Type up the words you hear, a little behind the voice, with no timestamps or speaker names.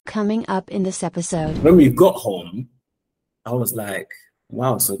Coming up in this episode. When we got home, I was like,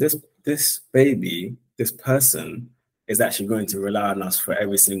 wow, so this baby, this person is actually going to rely on us for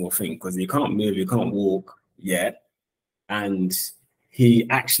every single thing, because you can't move, you can't walk yet. And he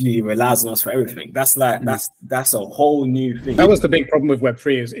actually relies on us for everything. That's like that's a whole new thing. That was the big problem with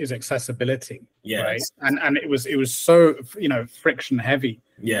Web3 is accessibility. Yes. Right. And it was so friction heavy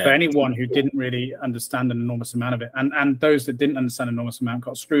Yeah. for anyone who didn't really understand an enormous amount of it. And those that didn't understand an enormous amount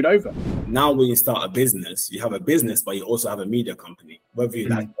got screwed over. Now when you start a business, you have a business, but you also have a media company. Whether you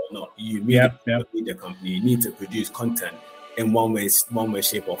like it or not, you have a media company, you need to produce content in one way,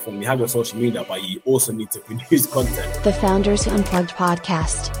 shape, or form. You have your social media, but you also need to produce content. The Founders Unplugged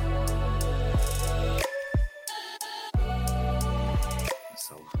podcast.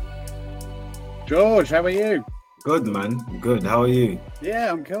 So, George, how are you? good, man. Good. How are you?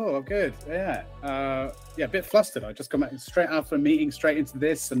 Yeah, I'm cool. I'm good. Yeah. A bit flustered. I just come back straight after a meeting, straight into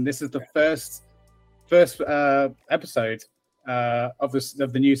this, and this is the first episode of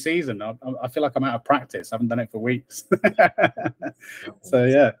the new season. I feel like I'm out of practice. I haven't done it for weeks. So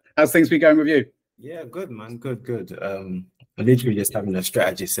yeah, how's things been going with you? Yeah, good, man. Good. I'm literally just having a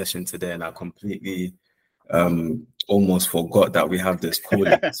strategy session today, and I completely almost forgot that we have this call.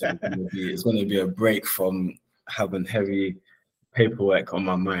 So it's going to be a break from having heavy paperwork on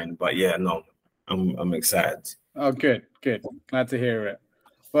my mind. But yeah, no, I'm excited. Oh, good. Glad to hear it.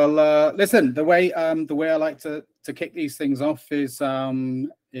 Well, listen, the way I like to kick these things off is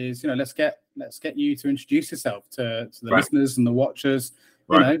let's get you to introduce yourself to the listeners and the watchers.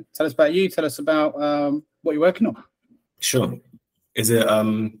 Right. Tell us about you. Tell us about what you're working on. Sure. Is it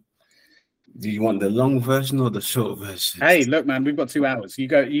do you want the long version or the short version? Hey, look, man, we've got 2 hours. You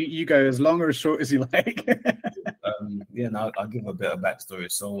go as long or as short as you like. I'll give a bit of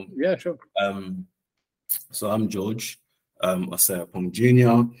backstory. So yeah, sure. So I'm George, Osei-Oppong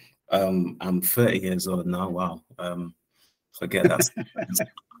Jr. I'm 30 years old now. Wow. Forget that.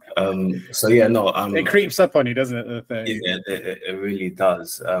 It creeps up on you, doesn't it? Yeah, it really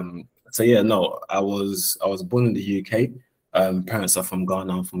does. I was born in the UK. Parents are from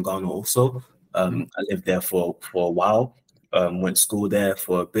Ghana. I'm from Ghana also. I lived there for a while. Went to school there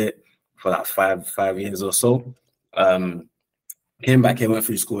for a bit, for like five years or so. Came back here, went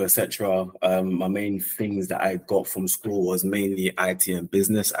through school, etc. My main things that I got from school was mainly IT and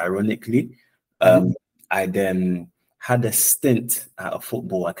business, ironically. I then had a stint at a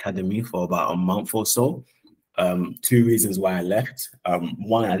football academy for about a month or so. 2 reasons why I left.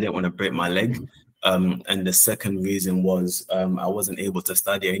 One, I didn't want to break my leg. And the second reason was I wasn't able to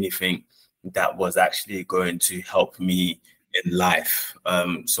study anything that was actually going to help me in life.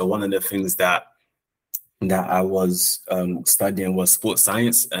 So one of the things that I was studying was sports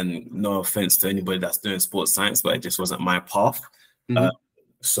science, and no offense to anybody that's doing sports science, but it just wasn't my path.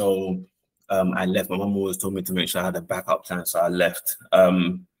 So I left. My mom always told me to make sure I had a backup plan, so I left.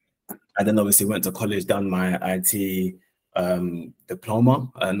 I then obviously went to college, done my IT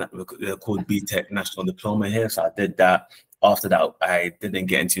diploma, and they're called BTEC National Diploma here. So I did that. After that, I didn't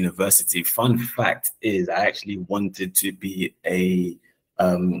get into university. Fun fact is, I actually wanted to be a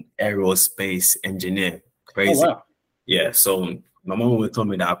aerospace engineer. Crazy. Oh, wow. Yeah. So my mom always told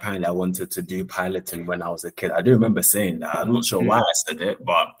me that apparently I wanted to do piloting when I was a kid. I do remember saying that. I'm not sure why I said it,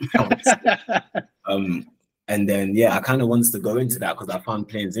 but and then I kind of wanted to go into that because I found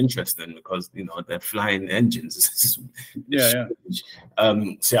planes interesting because they're flying engines. Yeah.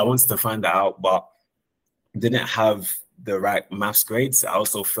 So I wanted to find that out, but didn't have the right maths grades. I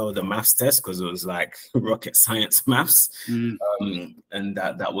also failed the maths test because it was like rocket science maths, and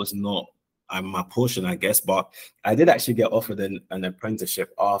that was not my portion, I guess. But I did actually get offered an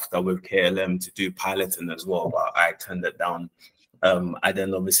apprenticeship after with KLM to do piloting as well, but I turned it down. I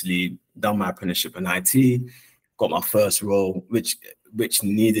then obviously done my apprenticeship in IT, got my first role, which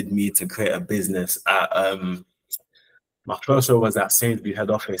needed me to create a business at my first role was at Sainsbury head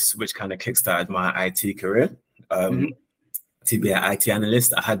office, which kind of kickstarted my IT career. To be an IT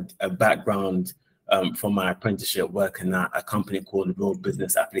analyst, I had a background from my apprenticeship working at a company called Real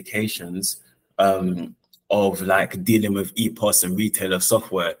Business Applications, of like dealing with EPOS and retailer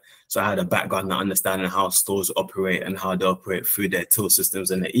software. So I had a background in understanding how stores operate and how they operate through their till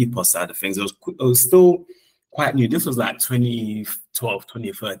systems and the EPOS side of things. It was still quite new. This was like 2012,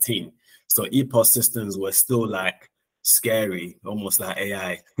 2013. So EPOS systems were still like scary, almost like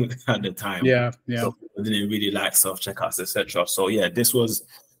AI at the time. Yeah. So people didn't really like self-checkouts, etc. So this was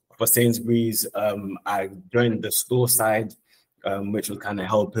for Sainsbury's. I joined the store side, which was kind of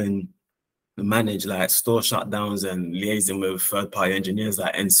helping manage like store shutdowns and liaising with third-party engineers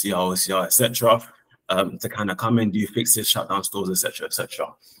like NCR, OCR, etc. To kind of come in, do fixes, shut down stores,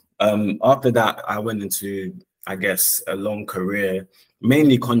 etc. After that, I went into, I guess, a long career,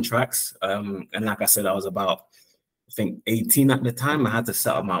 mainly contracts. And like I said, I was about, I think, 18 at the time. I had to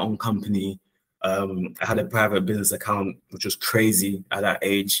set up my own company. I had a private business account, which was crazy at that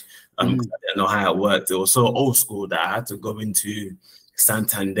age. 'Cause I didn't know how it worked. It was so old school that I had to go into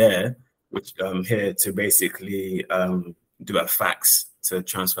Santander, which here to basically do a fax to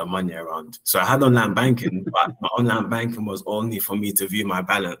transfer money around. So I had online banking, but my online banking was only for me to view my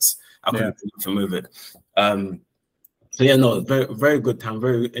balance. I couldn't move it. So yeah, no, very, very good time,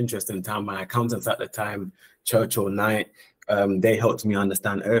 very interesting time. My accountants at the time, Churchill Knight, they helped me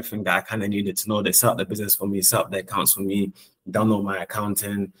understand everything that I kind of needed to know. They set up the business for me, set up the accounts for me, done all my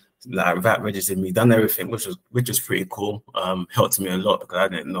accounting, like VAT registered me, done everything, which was pretty cool. Helped me a lot because I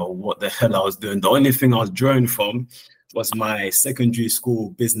didn't know what the hell I was doing. The only thing I was drawing from was my secondary school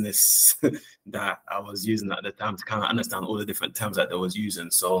business that I was using at the time to kind of understand all the different terms that they was using.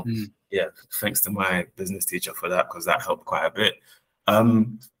 So yeah, thanks to my business teacher for that, because that helped quite a bit.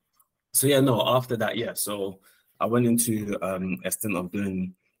 So yeah, no, after that, yeah, so I went into a stint of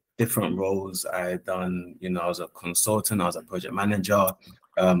doing different roles. I done, I was a consultant, I was a project manager.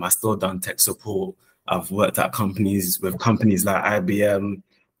 I still done tech support. I've worked at companies like IBM,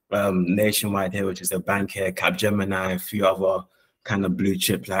 Nationwide here, which is a bank here, Capgemini, a few other kind of blue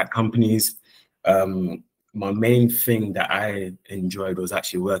chip like companies. My main thing that I enjoyed was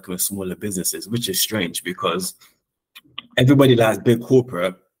actually working with smaller businesses, which is strange because everybody likes big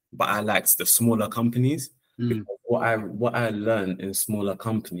corporate, but I liked the smaller companies. Because what I learned in smaller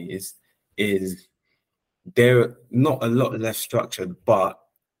companies is they're not a lot less structured, but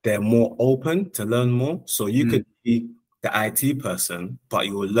they're more open to learn more. So you could be the IT person, but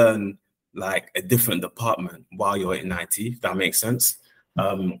you will learn like a different department while you're in IT, if that makes sense.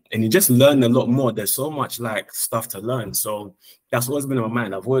 And you just learn a lot more. There's so much like stuff to learn. So that's always been in my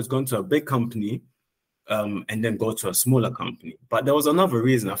mind. I've always gone to a big company and then go to a smaller company. But there was another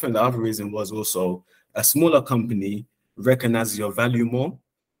reason. I think the other reason was also a smaller company recognizes your value more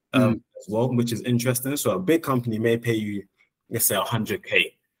as well, which is interesting. So a big company may pay you, let's say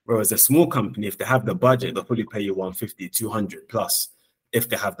 100K, whereas a small company, if they have the budget, they'll probably pay you 150, 200 plus if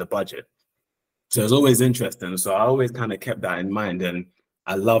they have the budget. So it's always interesting. So I always kind of kept that in mind, and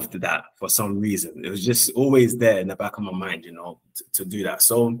I loved that for some reason. It was just always there in the back of my mind, to do that.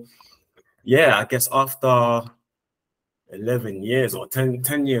 So yeah, I guess after 11 years or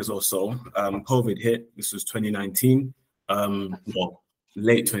 10 years or so, COVID hit. This was 2019,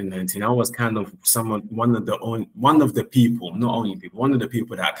 late 2019. I was kind of one of the people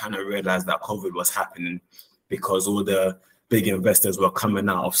that kind of realized that COVID was happening, because all the big investors were coming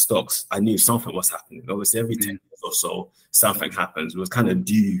out of stocks. I knew something was happening. Obviously, every 10 years or so, something happens. It was kind of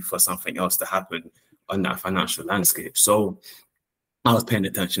due for something else to happen on that financial landscape. So I was paying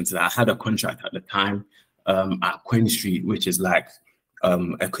attention to that. I had a contract at the time at Queen Street, which is like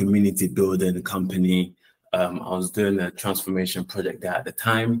a community building company. I was doing a transformation project there at the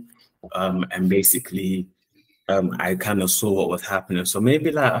time. And basically, I kind of saw what was happening. So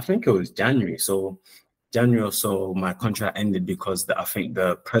maybe I think it was January. So January or so, my contract ended because I think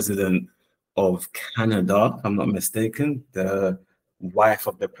the president of Canada, if I'm not mistaken, the wife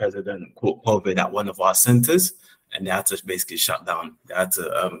of the president caught COVID at one of our centers, and they had to basically shut down. They had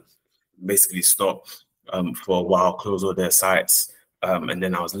to basically stop for a while, close all their sites, and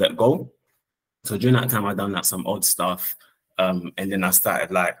then I was let go. So during that time, I done some odd stuff, and then I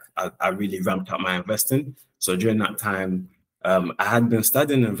started I really ramped up my investing. So during that time, I had been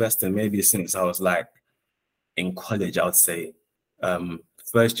studying investing maybe since I was in college, I would say,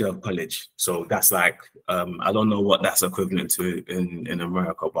 first year of college. So that's I don't know what that's equivalent to in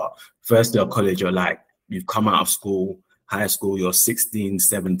America, but first year of college, you've come out of school, high school, you're 16,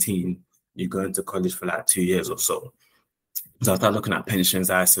 17, you go into college for 2 years or so. So I started looking at pensions,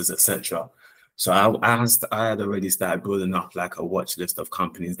 ISAs, etc. So I had already started building up a watch list of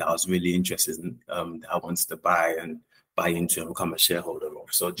companies that I was really interested in, that I wanted to buy into and become a shareholder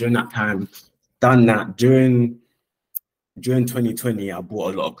of. So during that time, done that. During 2020, I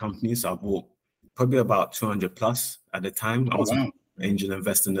bought a lot of companies. So I bought probably about 200 plus at the time. I was angel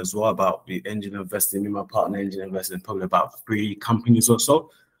investing as well. Me and my partner angel investing probably about 3 companies or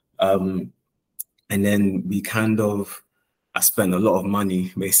so. And then I spent a lot of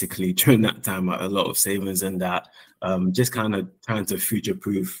money basically during that time, a lot of savings and that, just kind of trying to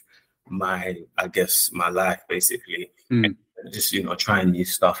future-proof my life basically. And just, trying new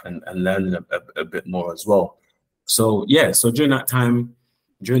stuff and learning a bit more as well. So yeah, so during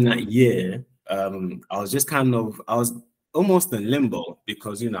that year, I was almost in limbo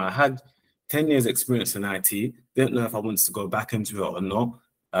because, I had 10 years experience in IT, didn't know if I wanted to go back into it or not.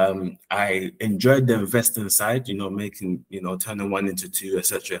 I enjoyed the investing side, making, turning one into two,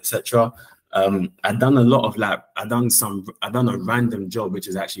 etc., etc. I done a lot of I done a random job, which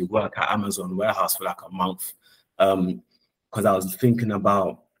is actually work at Amazon warehouse for like a month. Because I was thinking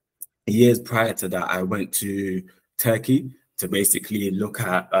about years prior to that, I went to Turkey to basically look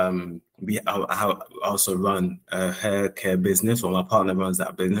at I also run a hair care business, or my partner runs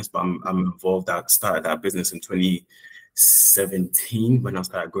that business, but I'm involved. I started that business in 2017 when I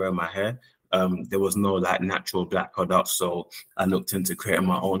started growing my hair. There was no like natural black products, so I looked into creating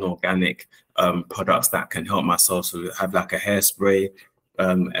my own organic products that can help myself. So have like a hairspray,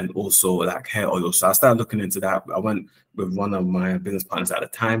 and also like hair oil. So I started looking into that. I went with one of my business partners at the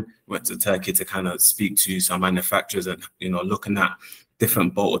time, went to Turkey to kind of speak to some manufacturers and, looking at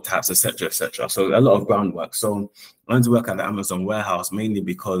different bottle types, etc., etc. So a lot of groundwork. So I went to work at the Amazon warehouse mainly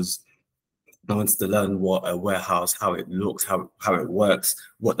because I wanted to learn what a warehouse, how it looks, how it works,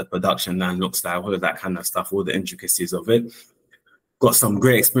 what the production line looks like, all of that kind of stuff, all the intricacies of it. Got some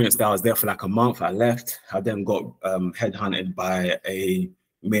great experience there. I was there for like a month. I left. I then got headhunted by a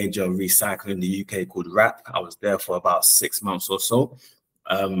major recycler in the UK called Wrap. I was there for about 6 months or so.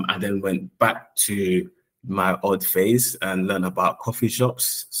 I then went back to my odd phase and learned about coffee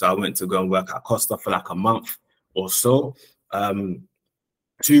shops. So I went to go and work at Costa for like a month or so.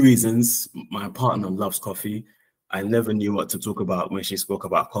 Two reasons. My partner loves coffee. I never knew what to talk about when she spoke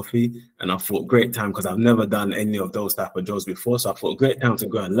about coffee. And I thought, great time, because I've never done any of those type of jobs before. So I thought, great time to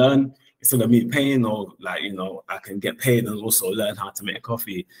go and learn. Instead of me paying, or like, I can get paid and also learn how to make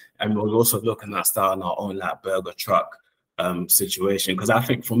coffee. And we're also looking at starting our own like burger truck situation. Because I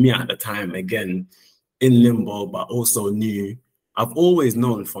think for me at the time, again, in limbo, but also new. I've always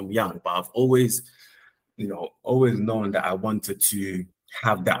known from young, but I've always known that I wanted to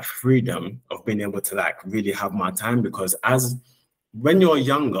have that freedom of being able to like really have my time, because when you're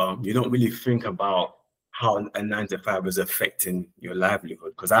younger, you don't really think about how a 9-to-5 is affecting your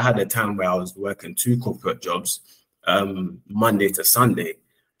livelihood. Because I had a time where I was working 2 corporate jobs, Monday to Sunday,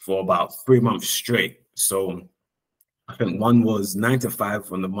 for about 3 months straight. So I think one was 9-to-5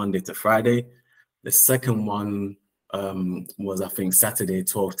 from the Monday to Friday. The second one was, I think, Saturday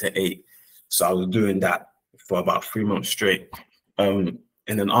 12 to 8. So I was doing that for about 3 months straight. And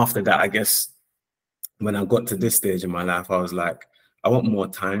then after that, I guess when I got to this stage in my life, I was like, I want more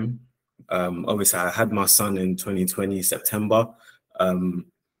time. Obviously, I had my son in 2020, September. And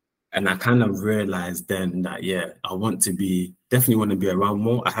I kind of realized then that, I definitely want to be around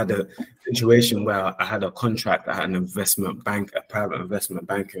more. I had a situation where I had a contract. I had an investment bank, a private investment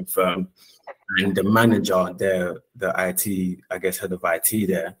banking firm. And the manager there, the IT, I guess, head of IT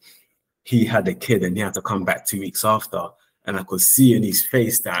there, he had a kid and he had to come back 2 weeks after. And I could see in his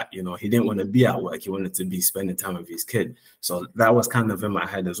face that, he didn't want to be at work. He wanted to be spending time with his kid. So that was kind of in my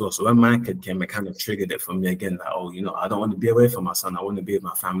head as well. So when my kid came, it kind of triggered it for me again, that, I don't want to be away from my son. I want to be with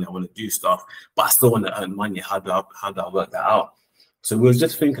my family. I want to do stuff, but I still want to earn money. How do I work that out? So we was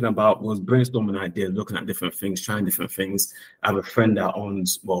just thinking about, was brainstorming ideas, looking at different things, trying different things. I have a friend that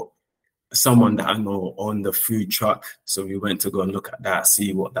someone that I know on the food truck. So we went to go and look at that,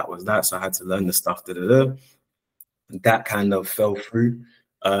 see what that was like. So I had to learn the stuff. That kind of fell through.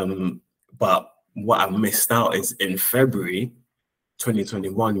 But what I missed out is in February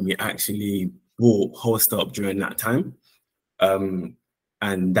 2021, we actually bought Host Up during that time. And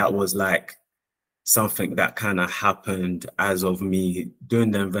that was like something that kind of happened as of me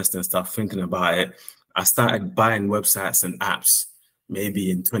doing the investing stuff, thinking about it. I started buying websites and apps maybe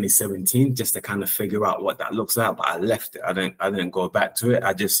in 2017, just to kind of figure out what that looks like. But I left it. I didn't go back to it.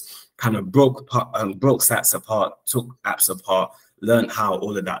 I just kind of broke sites apart, took apps apart, learned how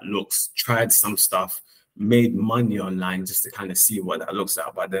all of that looks, tried some stuff, made money online just to kind of see what that looks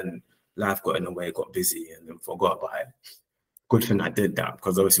like. But then life got in the way, got busy, and then forgot about it. Good thing I did that,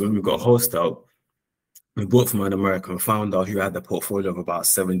 because obviously when we got Host Up, we bought from an American founder who had a portfolio of about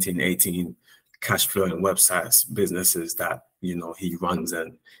 17, 18 cash flowing websites, businesses that, he runs,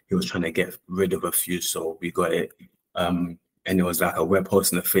 and he was trying to get rid of a few. So we got it. And it was like a web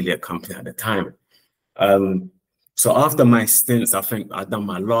hosting affiliate company at the time. So after my stints, I think I'd done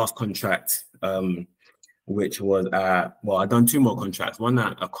my last contract, which was I'd done 2 more contracts, one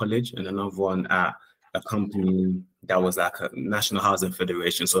at a college and another one at a company that was like a National Housing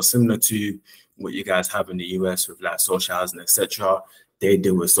Federation. So similar to what you guys have in the US with like social housing, etc. They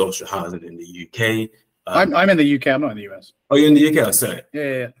deal with social housing in the UK. I'm in the UK. I'm not in the US. Oh, you're in the UK? Oh, sorry.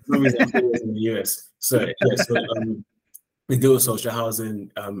 Yeah. For some reason, I thought it was in the US. Sorry. Yeah, so we deal with social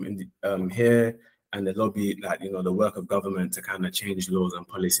housing here, and the lobby, like, the work of government to kind of change laws and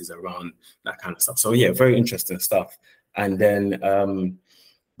policies around that kind of stuff. So yeah, very interesting stuff. And then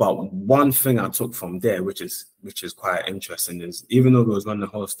But one thing I took from there, which is quite interesting, is even though we was running the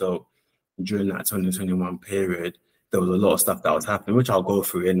hostel during that 2021 period, there was a lot of stuff that was happening, which I'll go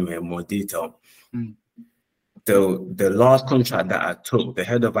through anyway in more detail. The last contract that I took, the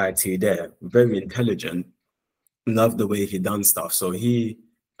head of IT there, very intelligent, loved the way he done stuff. So he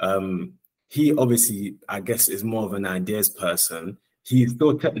obviously, I guess, is more of an ideas person. He's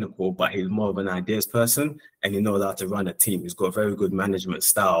still technical, but he's more of an ideas person, and he knows how to run a team. He's got a very good management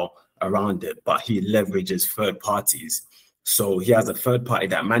style around it, but he leverages third parties. So he has a third party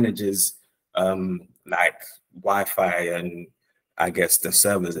that manages like Wi-Fi and I guess the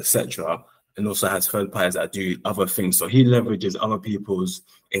servers, etc., and also has third parties that do other things. So he leverages other people's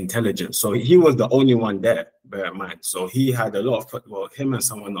intelligence. So he was the only one there, bear in mind. So he had a lot of, well, him and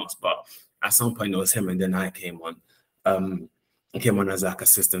someone else, but at some point it was him, and then I came on. I came on as like a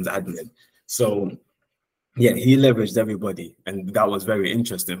systems admin. So yeah, he leveraged everybody, and that was very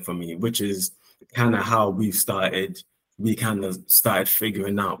interesting for me, which is kind of how we kind of started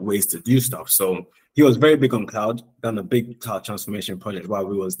figuring out ways to do stuff. So he was very big on cloud, done a big cloud transformation project while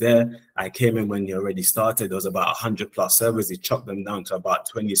we was there. I came in when he already started. There was about 100 plus servers. He chopped them down to about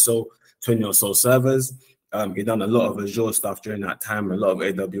 20 or so servers. He done a lot of Azure stuff during that time, a lot of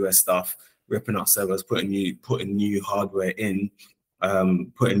AWS stuff, ripping out servers, putting new hardware in,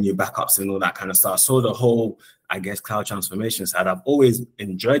 putting new backups and all that kind of stuff. So the whole, I guess, cloud transformation side, I've always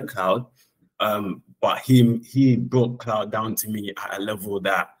enjoyed cloud, but he brought cloud down to me at a level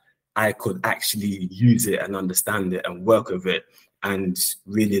that I could actually use it and understand it and work with it and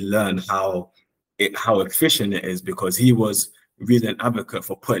really learn how efficient it is, because he was really an advocate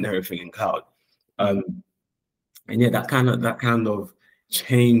for putting everything in cloud. And yeah, that kind of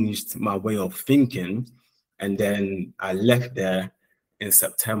changed my way of thinking. And then I left there in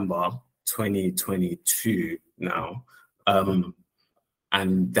September 2022 now.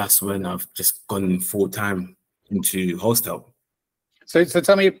 And that's when I've just gone full time into Hostel. So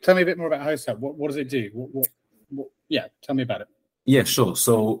tell me a bit more about Hostel. What does it do? What, yeah, tell me about it. Yeah, sure.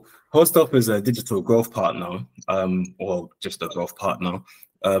 So Hostel is a digital growth partner, or just a growth partner.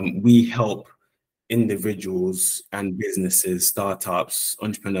 We help individuals and businesses, startups,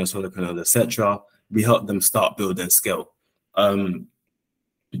 entrepreneurs, solopreneurs, etc. We help them start, build, and scale. The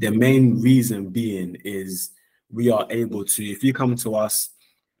main reason being is we are able to, if you come to us,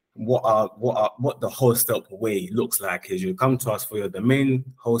 what the Hostel way looks like is you come to us for your domain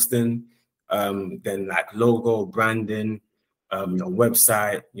hosting, then like logo, branding, your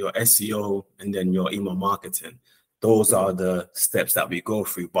website, your SEO, and then your email marketing. Those are the steps that we go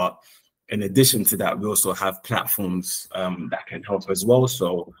through. But in addition to that, we also have platforms that can help as well.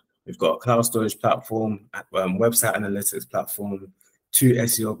 So we've got a cloud storage platform, website analytics platform, 2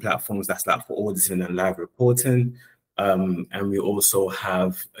 SEO platforms that's like for auditing and live reporting. And we also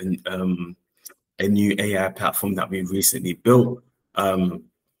have a new AI platform that we recently built,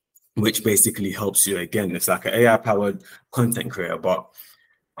 which basically helps you. Again, it's like an AI-powered content creator, but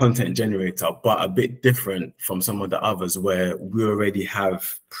content generator, but a bit different from some of the others where we already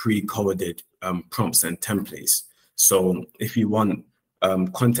have pre-coded prompts and templates. So if you want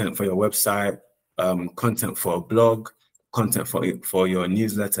content for your website, content for a blog, content for your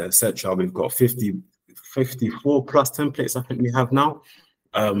newsletter, etc., we've got 54 plus templates I think we have now,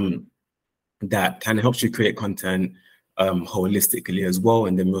 that kind of helps you create content holistically as well.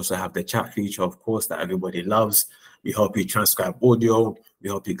 And then we also have the chat feature, of course, that everybody loves. We help you transcribe audio, we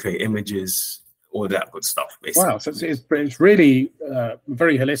help you create images, all that good stuff, basically. Wow, so it's really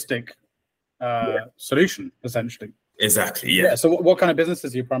very holistic solution, essentially. Exactly, yeah. So what kind of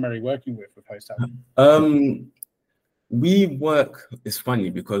businesses are you primarily working with Hostel? We work, it's funny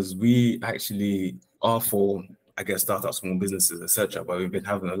because we actually are for, I guess, startups, small businesses, etc. But we've been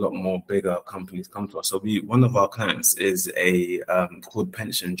having a lot more bigger companies come to us. So one of our clients is called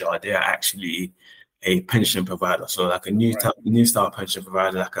Pension Jar. They are actually a pension provider. So like a new style pension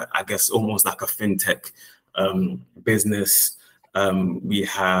provider, like I guess almost like a fintech business. We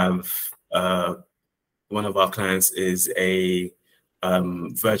have one of our clients is a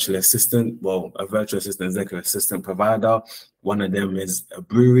virtual assistant, executive assistant provider. One of them is a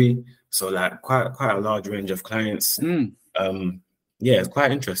brewery. So like quite a large range of clients. Yeah, it's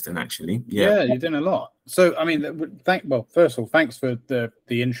quite interesting actually. Yeah, you're doing a lot. So, I mean, first of all, thanks for the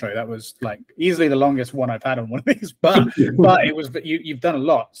intro. That was like easily the longest one I've had on one of these, but you've done a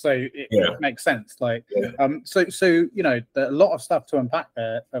lot, so it makes sense. Like, so a lot of stuff to unpack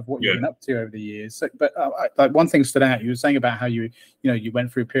there of what you've been up to over the years. So, but like one thing stood out. You were saying about how you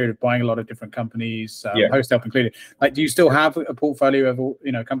went through a period of buying a lot of different companies, Osei-Oppong included. Like, do you still have a portfolio of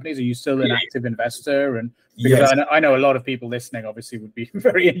companies? Are you still an active investor? And because I know a lot of people listening obviously would be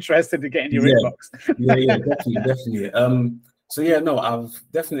very interested to get in your inbox. Definitely. I've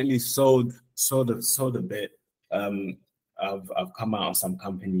definitely sold a bit. I've come out of some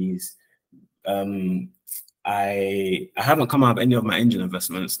companies. I haven't come out of any of my angel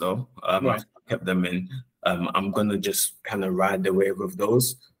investments though. I've kept them in. I'm gonna just kind of ride the wave of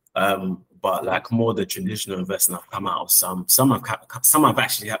those. But like more the traditional investing, I've come out of some. Some I've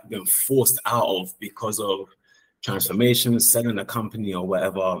actually been forced out of because of transformation, selling a company or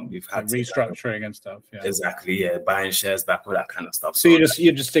whatever. We've had restructuring and stuff. Yeah, exactly. Yeah, buying shares back, all that kind of stuff. So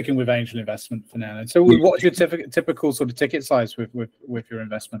you're just sticking with angel investment for now. And so, what's your typical sort of ticket size with your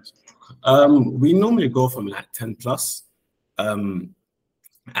investments? We normally go from like 10 plus, and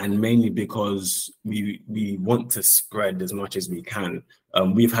mainly because we want to spread as much as we can.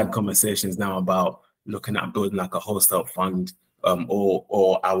 We've had conversations now about looking at building like a wholesale fund,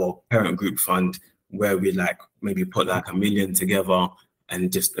 or our parent group fund, where we like maybe put like $1 million together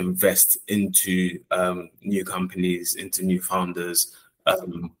and just invest into new companies, into new founders.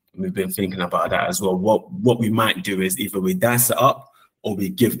 We've been thinking about that as well. What we might do is either we dice it up or we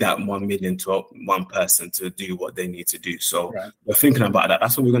give that 1 million to one person to do what they need to do. So we're thinking about that.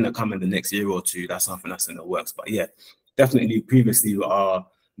 That's what we're going to come in the next year or two. That's something that's in the works. But yeah, definitely previously our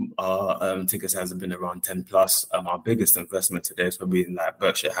ticket size has been around 10 plus. Our biggest investment today is probably in like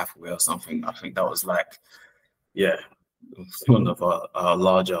Berkshire Hathaway or something. I think that was like, one of our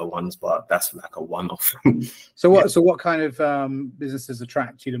larger ones, but that's like a one-off. So what kind of businesses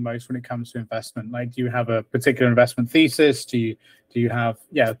attract you the most when it comes to investment? Like, do you have a particular investment thesis? Do you have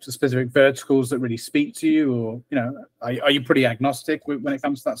specific verticals that really speak to you, or are you pretty agnostic when it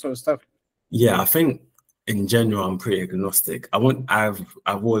comes to that sort of stuff? Yeah, I think in general I'm pretty agnostic. I've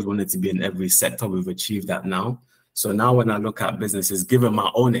always wanted to be in every sector. We've achieved that now. So now when I look at businesses, given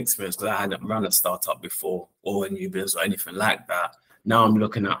my own experience, because I hadn't run a startup before or a new business or anything like that, now I'm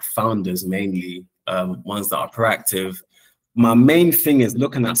looking at founders mainly, ones that are proactive. My main thing is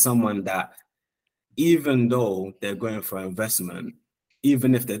looking at someone that, even though they're going for investment,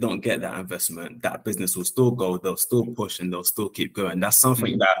 even if they don't get that investment, that business will still go, they'll still push and they'll still keep going. That's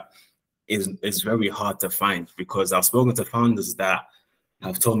something that is very hard to find, because I've spoken to founders that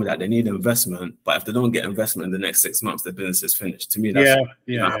have told me that they need investment, but if they don't get investment in the next 6 months, the business is finished. To me, that's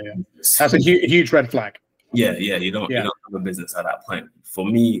that's a huge red flag. You don't have a business at that point. For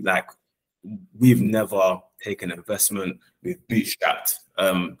me, like, we've never taken investment. We've bootstrapped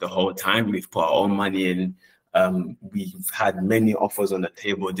the whole time. We've put our own money in. We've had many offers on the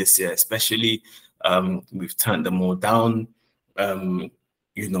table this year, especially. We've turned them all down.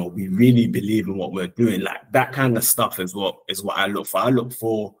 We really believe in what we're doing. Like, that kind of stuff is what I look for. I look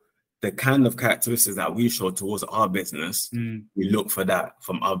for the kind of characteristics that we show towards our business. We look for that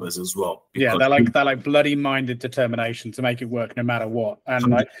from others as well. Yeah, they're like bloody-minded determination to make it work no matter what.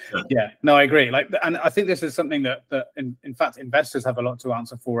 And I agree. Like, and I think this is something that in fact investors have a lot to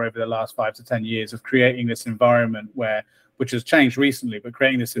answer for over the last 5 to 10 years of creating this environment which has changed recently, but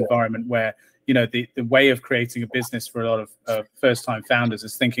creating this environment where the way of creating a business for a lot of first-time founders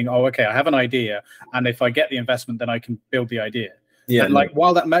is thinking, oh, okay, I have an idea, and if I get the investment, then I can build the idea. Yeah. And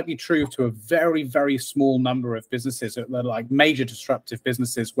while that might be true to a very, very small number of businesses, like major disruptive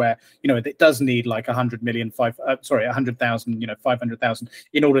businesses, where it does need like 100,000, 500,000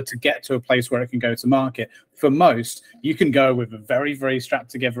 in order to get to a place where it can go to market. For most, you can go with a very, very strapped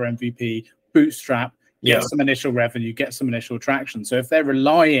together MVP, bootstrap. Get some initial revenue, get some initial traction. So if they're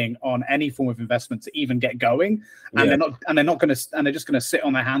relying on any form of investment to even get going, and they're just going to sit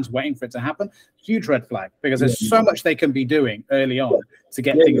on their hands waiting for it to happen, huge red flag, because there's so much they can be doing early on to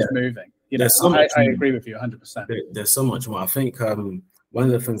get things moving. I agree with you 100%. There's so much more. I think one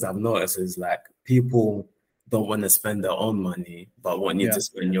of the things I've noticed is like people don't want to spend their own money, but want you to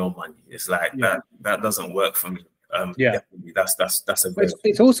spend your money. It's like that doesn't work for me. That's a very...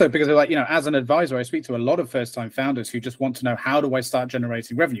 It's also because as an advisor, I speak to a lot of first-time founders who just want to know, how do I start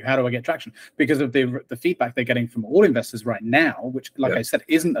generating revenue? How do I get traction? Because of the feedback they're getting from all investors right now, which, like I said,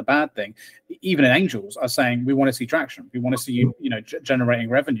 isn't a bad thing. Even in angels are saying, we want to see traction. We want to see you, generating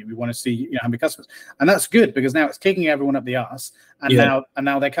revenue. We want to see how many customers, and that's good, because now it's kicking everyone up the arse. And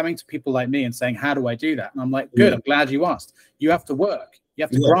now they're coming to people like me and saying, how do I do that? And I'm like, good. I'm glad you asked. You have to work. You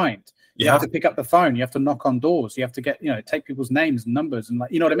have to grind. You have to pick up the phone. You have to knock on doors. You have to get, take people's names and numbers and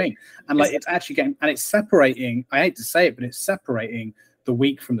you know what I mean? And it's actually getting, and it's separating, I hate to say it, but it's separating the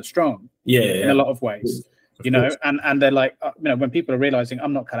weak from the strong in a lot of ways, and they're like, when people are realizing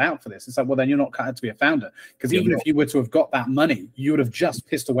I'm not cut out for this, it's like, well, then you're not cut out to be a founder. Because even if you were to have got that money, you would have just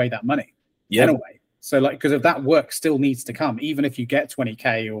pissed away that money anyway. So because of that work still needs to come, even if you get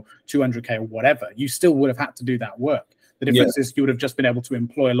 20K or 200K or whatever, you still would have had to do that work. The difference is you would have just been able to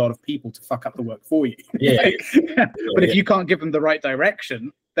employ a lot of people to fuck up the work for you. But if you can't give them the right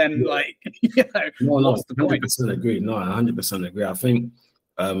direction, then what's the point? 100% agree. No, I 100% agree. I think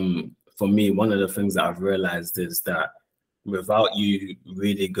for me, one of the things that I've realized is that without you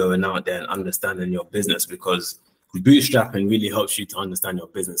really going out there and understanding your business, because bootstrapping really helps you to understand your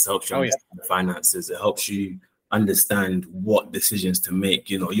business, helps you understand the finances, it helps you understand what decisions to make.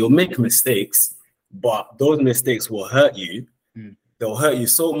 You'll make mistakes, but those mistakes will hurt you. They'll hurt you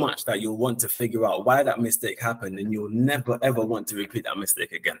so much that you'll want to figure out why that mistake happened, and you'll never ever want to repeat that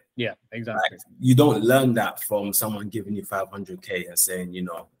mistake again. Yeah, exactly. You don't learn that from someone giving you 500K and saying,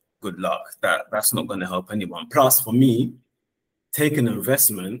 good luck. That's not going to help anyone. Plus, for me, taking an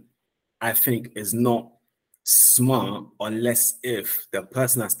investment, I think, is not smart unless if the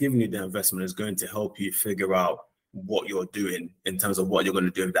person that's giving you the investment is going to help you figure out what you're doing in terms of what you're going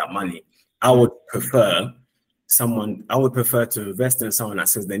to do with that money. I would prefer to invest in someone that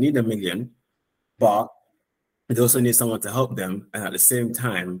says they need $1 million, but they also need someone to help them. And at the same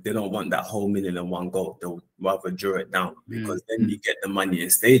time, they don't want that whole $1 million in one go. They'll rather draw it down, because then you get the money in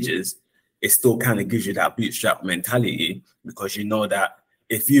stages. It still kind of gives you that bootstrap mentality, because you know that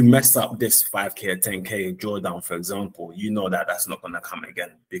if you mess up this 5K or 10K drawdown, for example, you know that that's not going to come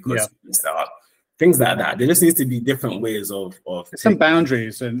again, because you start things like that. There just needs to be different ways of some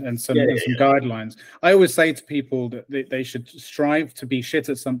boundaries and some guidelines. I always say to people that they should strive to be shit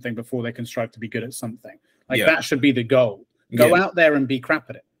at something before they can strive to be good at something. That should be the goal. Go out there and be crap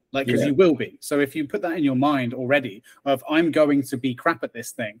at it. Because you will be. So if you put that in your mind already of I'm going to be crap at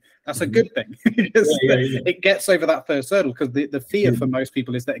this thing, that's a good thing. It gets over that first hurdle, because the fear for most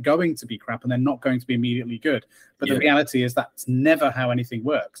people is they're going to be crap and they're not going to be immediately good. But the reality is that's never how anything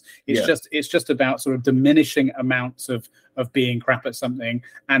works. It's just about sort of diminishing amounts of being crap at something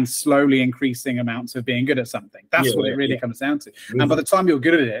and slowly increasing amounts of being good at something. That's what it really comes down to. And by the time you're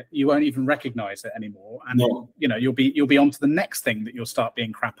good at it, you won't even recognize it anymore. And you'll be on to the next thing that you'll start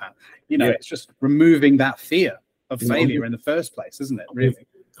being crap at. It's just removing that fear of failure in the first place, isn't it? Really?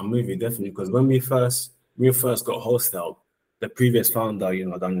 I'm with you, definitely. Because when we first got Hostel, the previous founder,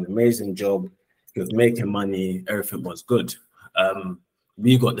 done an amazing job. He was making money, everything was good.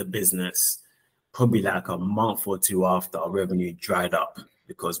 We got the business probably like a month or two after our revenue dried up,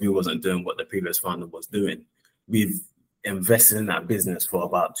 because we wasn't doing what the previous founder was doing. We've invested in that business for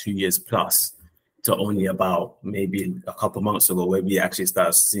about 2 years plus, to only about maybe a couple months ago where we actually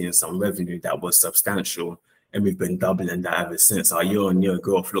started seeing some revenue that was substantial, and we've been doubling that ever since. Our year-on-year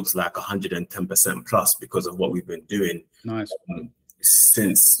growth looks like 110% plus because of what we've been doing. Nice.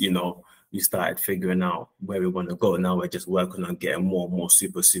 Since we started figuring out where we want to go. Now we're just working on getting more and more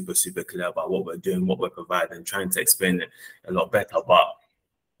super clear about what we're doing, what we're providing, trying to explain it a lot better. But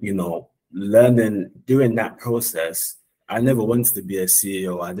doing that process, I never wanted to be a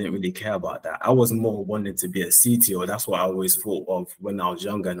CEO. I didn't really care about that. I was more wanting to be a CTO. That's what I always thought of when I was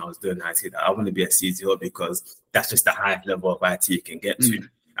younger and I was doing IT. That I want to be a CTO because that's just the highest level of IT you can get to.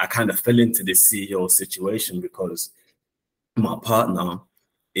 I kind of fell into this CEO situation because my partner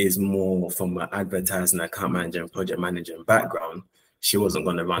is more from an advertising, account manager, and project management background. She wasn't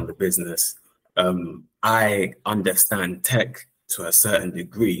going to run the business. I understand tech to a certain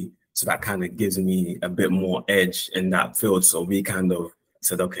degree, so that kind of gives me a bit more edge in that field. So we kind of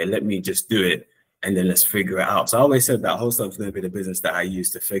said, okay, let me just do it, and then let's figure it out. So I always said that whole stuff is going to be the business that I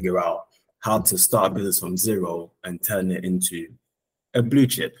use to figure out how to start a business from zero and turn it into a blue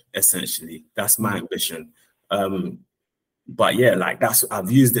chip, essentially. That's my ambition. But that's,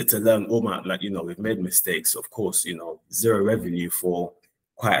 I've used it to learn all my, we've made mistakes, of course. Zero revenue for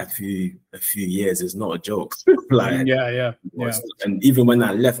quite a few years is not a joke. And even when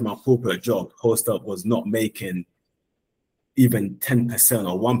I left my corporate job, HostUp was not making even 10%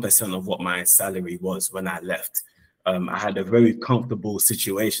 or 1% of what my salary was when I left. I had a very comfortable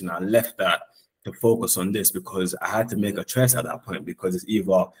situation. I left that to focus on this because I had to make a choice at that point, because it's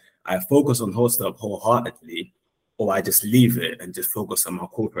either I focus on HostUp wholeheartedly, or I just leave it and just focus on my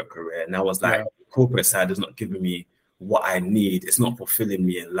corporate career. And I was like, the corporate side is not giving me what I need. It's not fulfilling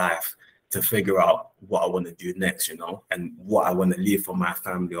me in life to figure out what I want to do next, and what I want to leave for my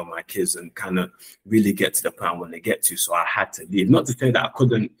family or my kids, and kind of really get to the point I want to get to. So I had to leave. Not to say that I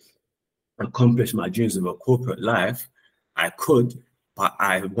couldn't accomplish my dreams of a corporate life, I could, but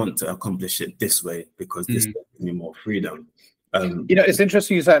I want to accomplish it this way because this gives me more freedom. It's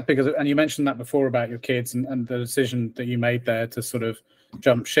interesting you said, because, and you mentioned that before about your kids and the decision that you made there to sort of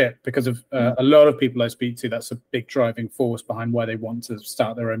jump ship, because of a lot of people I speak to, that's a big driving force behind why they want to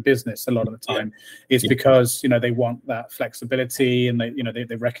start their own business. A lot of the time is because, they want that flexibility, and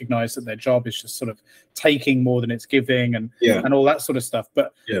they recognize that their job is just sort of taking more than it's giving, and all that sort of stuff.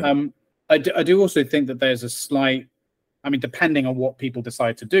 But I do also think that there's a slight, depending on what people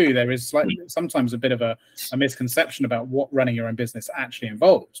decide to do, there is sometimes a bit of a misconception about what running your own business actually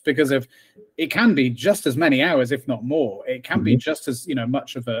involves, because it can be just as many hours, if not more. It can be just as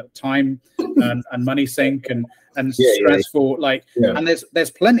much of a time and money sink and stressful. And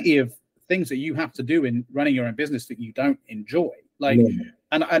there's plenty of things that you have to do in running your own business that you don't enjoy.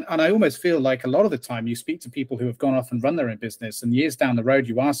 And I almost feel like a lot of the time you speak to people who have gone off and run their own business, and years down the road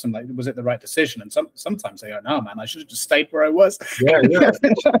you ask them, was it the right decision? And sometimes they go, no, man, I should have just stayed where I was.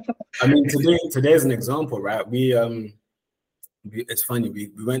 Today's an example, right? It's funny, we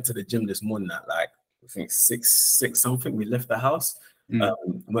went to the gym this morning at I think six something. We left the house,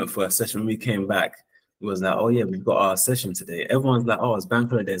 went for a session. When we came back, it was like, oh yeah, we've got our session today. Everyone's like, oh, it's bank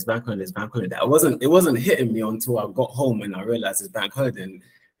holiday, it's bank holiday, it's bank holiday. It wasn't hitting me until I got home and I realized it's bank holiday.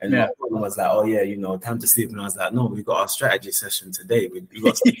 And my phone was like, oh yeah, time to sleep. And I was like, no, we got our strategy session today. We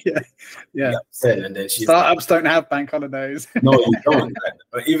got and then startups don't have bank holidays. No, you don't.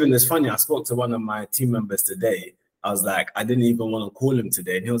 But even it's funny, I spoke to one of my team members today. I was like, I didn't even want to call him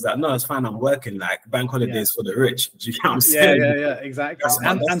today. And he was like, no, it's fine. I'm working. Bank holidays for the rich. Do you know what I'm saying? Yeah, exactly.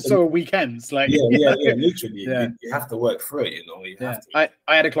 And so are weekends. Literally. You have to work through it, You have to.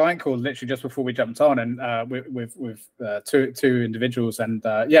 I had a client call literally just before we jumped on, and with two individuals. And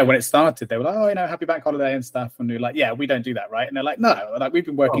when it started, they were like, oh, happy bank holiday and stuff. And we were like, yeah, we don't do that, right? And they're like, no, we've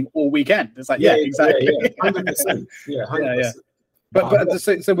been working all weekend. It's like, exactly. 100%. 100%. But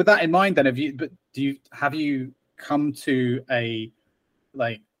so with that in mind, then, have you come to a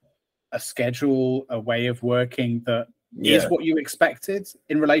schedule, a way of working that is what you expected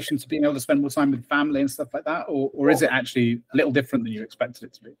in relation to being able to spend more time with family and stuff like that, or is it actually a little different than you expected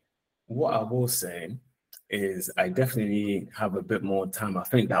it to be? What I will say is I definitely have a bit more time. I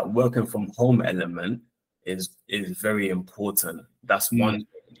think that working from home element is very important. That's one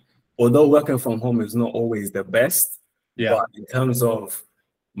thing. Although working from home is not always the best, but in terms of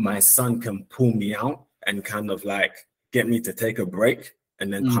my son can pull me out and kind of get me to take a break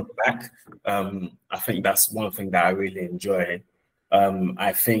and then come back. I think that's one thing that I really enjoy.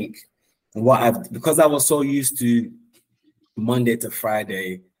 I think because I was so used to Monday to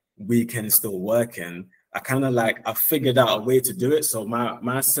Friday, weekend still working, I kind of I figured out a way to do it. So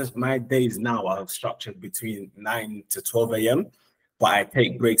my days now are structured between 9 to 12 a.m., but I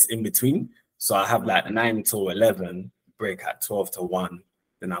take breaks in between. So I have 9 to 11, break at 12 to 1.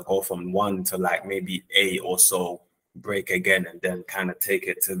 Then I'll go from 1 to maybe 8 or so, break again, and then kind of take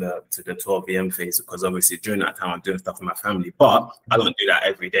it to the 12 a.m. phase, because obviously during that time I'm doing stuff with my family. But I don't do that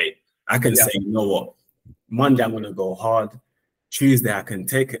every day. I can say, you know what, Monday I'm going to go hard. Tuesday I can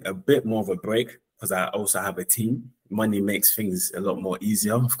take a bit more of a break because I also have a team. Money makes things a lot more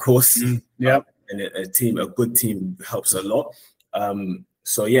easier, of course. And a good team helps a lot.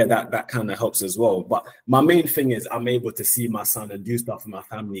 So that kind of helps as well. But my main thing is I'm able to see my son and do stuff with my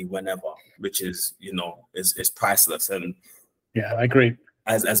family whenever, which is, is priceless. And I agree.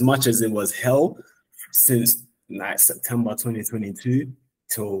 As much as it was hell since September 2022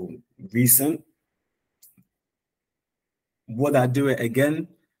 till recent, would I do it again?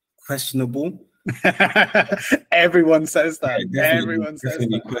 Questionable. Everyone says that. Everyone says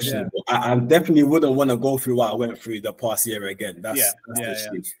that. Questionable. I definitely wouldn't want to go through what I went through the past year again. That's the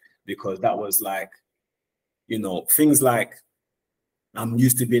truth. Because that was things I'm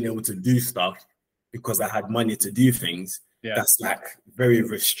used to being able to do stuff because I had money to do things. That's very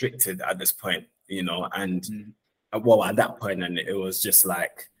restricted at this point, and at that point, and it was just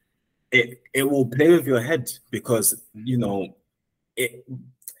it will play with your head because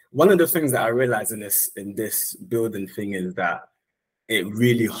one of the things that I realized in this building thing is that it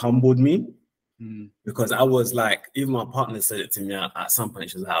really humbled me because I was even my partner said it to me at some point.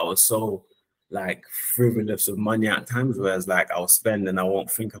 She was I was so frivolous with money at times, whereas I'll spend and I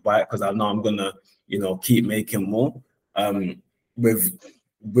won't think about it because I know I'm gonna keep making more.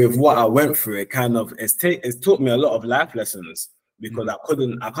 With what I went through, it kind of it's taught me a lot of life lessons because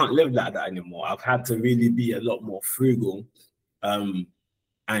I can't live like that anymore. I've had to really be a lot more frugal.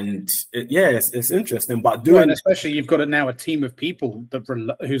 it's interesting. But and especially you've got now a team of people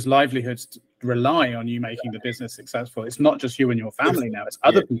that whose livelihoods rely on you making the business successful. It's not just you and your family now; it's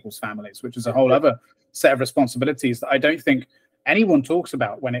other people's families, which is a whole other set of responsibilities that I don't think anyone talks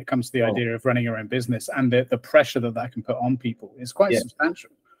about when it comes to the idea of running your own business, and the pressure that can put on people is quite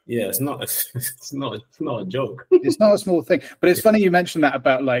substantial. Yeah, it's not a joke. It's not a small thing. But it's funny you mentioned that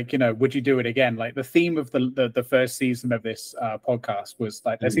about, like, would you do it again? Like, the theme of the first season of this podcast was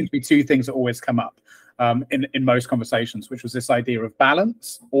like, there seems to be two things that always come up in most conversations, which was this idea of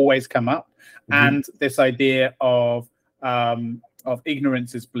balance always come up, and this idea of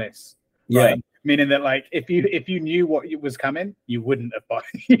ignorance is bliss. Right? Meaning that, like, if you knew what was coming, you wouldn't have bought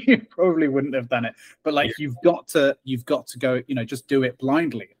it. You probably wouldn't have done it. But like, you've got to go, just do it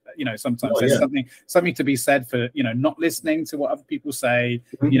blindly. Sometimes there's something to be said for, not listening to what other people say,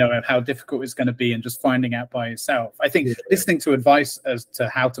 and how difficult it's going to be, and just finding out by yourself. I think listening to advice as to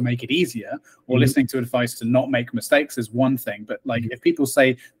how to make it easier, or listening to advice to not make mistakes is one thing. But like, if people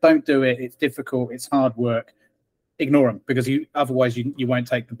say, don't do it, it's difficult, it's hard work, ignore them, because otherwise you won't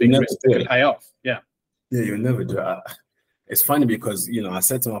take the big risk that could pay off. You'll never do it. It's funny because I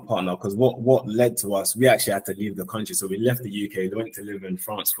said to my partner, because what led to us, we actually had to leave the country, so we left the UK, we went to live in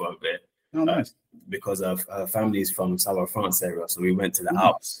France for a bit. Oh, nice. Because of her family's from South France area, so we went to the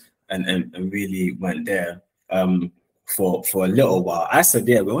Alps and really went there for a little while. I said,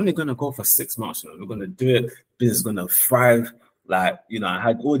 we're only gonna go for 6 months. We're gonna do it. Business is gonna thrive. Like, I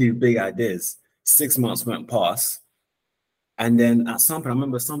had all these big ideas. 6 months went past. And then at some point, I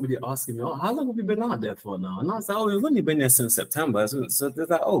remember somebody asking me, how long have you been out there for now? And I was like, we've only been there since September. So they're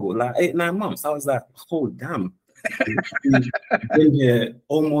like, like 8-9 months. I was like, oh, damn. Been here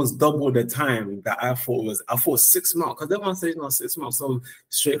almost double the time that I thought 6 months. Because everyone says, 6 months, so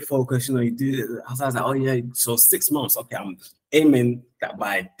straight focus, you do it. I was like, so 6 months. Okay, I'm aiming that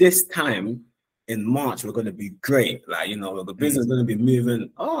by this time in March, we're going to be great. Like, the business is going to be moving.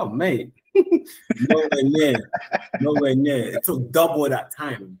 Oh, mate. Nowhere near. It took double that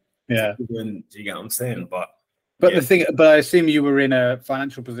time. Do you get what I'm saying? But I assume you were in a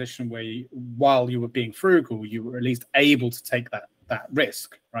financial position where while you were being frugal, you were at least able to take that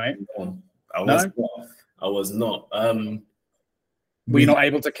risk, right? No, I was not. Were you not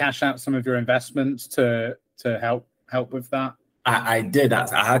able to cash out some of your investments to help with that? I did.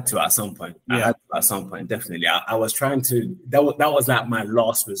 I had to at some point. I had to at some point, definitely. I was trying to. That was like my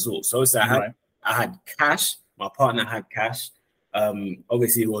last resort. So I had cash. My partner had cash.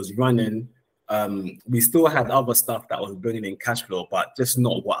 Obviously, it was running. We still had other stuff that was bringing in cash flow, but just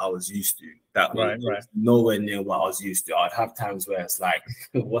not what I was used to. That was nowhere near what I was used to. I'd have times where it's like,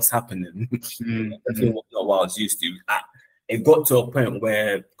 what's happening? Definitely not what I was used to. It got to a point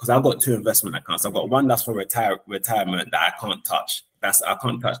where, because I've got 2 investment accounts. I've got one that's for retirement that I can't touch. I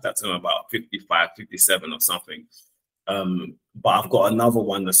can't touch that till I'm about 55, 57 or something. But I've got another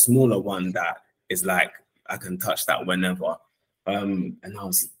one, the smaller one, that is like, I can touch that whenever. And I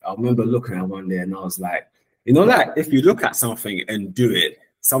remember looking at one day and I was like, like if you look at something and do it,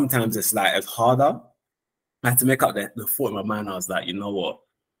 sometimes it's like, it's harder. I had to make up the thought in my mind. I was like, you know what?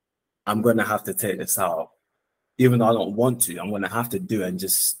 I'm going to have to take this out. Even though I don't want to, I'm going to have to do it, and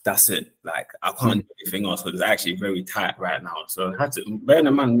just, that's it. Like, I can't do anything else, because it's actually very tight right now. So I had to, bear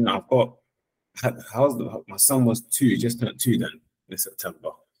in mind, my son was 2, just turned 2 then in September.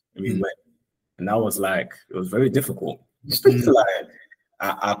 And we went, and that was like, it was very difficult. Like,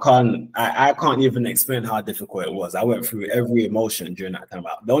 I can't even explain how difficult it was. I went through every emotion during that time.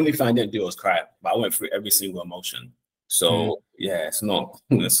 The only thing I didn't do was cry, but I went through every single emotion. So it's not.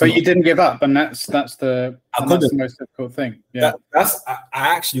 But you didn't give up, and that's the most difficult thing. Yeah, I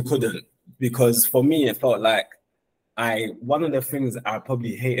actually couldn't, because for me it felt like one of the things I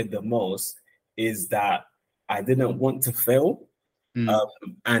probably hated the most is that I didn't want to fail,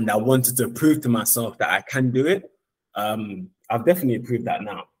 and I wanted to prove to myself that I can do it. I've definitely proved that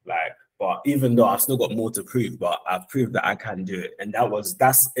now. But even though I've still got more to prove, but I've proved that I can do it, and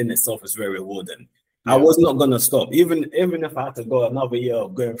that's in itself is very rewarding. I was not going to stop. Even if I had to go another year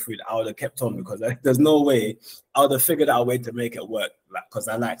of going through it, I would have kept on, because there's no way. I would have figured out a way to make it work, because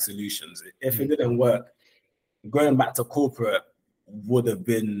I like solutions. If it didn't work, going back to corporate would have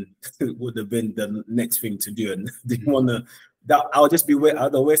been the next thing to do. And didn't want to. That I would just be. I'd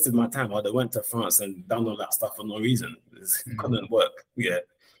have wasted my time. I'd have went to France and done all that stuff for no reason. It couldn't work. Yeah.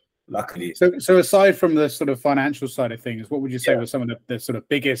 Luckily. So aside from the sort of financial side of things, what would you say were some of the sort of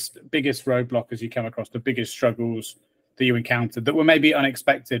biggest roadblockers you came across, the biggest struggles that you encountered that were maybe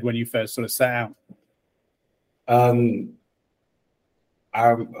unexpected when you first sort of set out?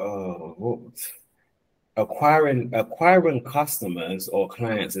 acquiring customers or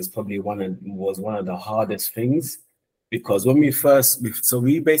clients is probably was one of the hardest things, because when we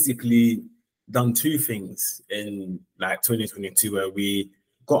basically done two things in like 2022, where we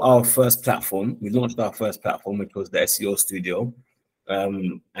got our first platform. We launched our first platform, which was the SEO Studio.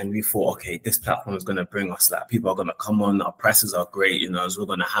 And we thought, okay, this platform is going to bring us that. People are going to come on, our prices are great, it's all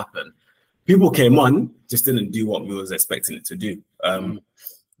going to happen. People came on, just didn't do what we was expecting it to do.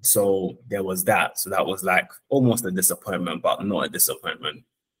 So there was that. So that was like almost a disappointment, but not a disappointment.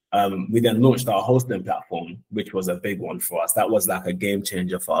 We then launched our hosting platform, which was a big one for us. That was like a game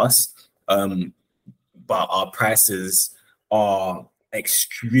changer for us. But our prices are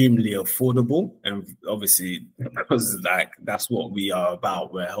extremely affordable, and obviously because like that's what we are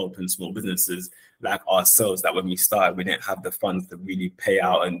about. We're helping small businesses like ourselves that when we started we didn't have the funds to really pay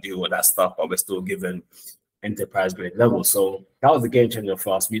out and do all that stuff, but we're still giving enterprise grade level. So that was a game changer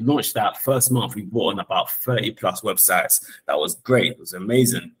for us. We launched that first month, we brought on about 30 plus websites. That was great. It was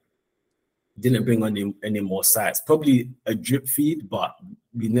amazing. Didn't bring on any more sites, probably a drip feed, but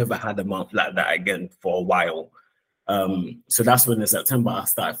we never had a month like that again for a while. So that's when in September I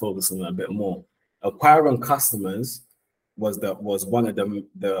started focusing a bit more. Acquiring customers was one of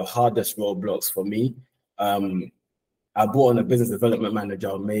the hardest roadblocks for me. I brought on a business development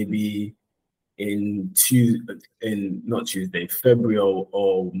manager maybe February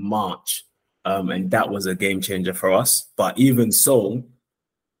or March, and that was a game changer for us. But even so,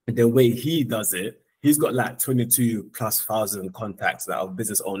 the way he does it, he's got like 22,000+ contacts that are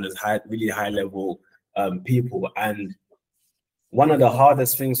business owners, really high level people. And one of the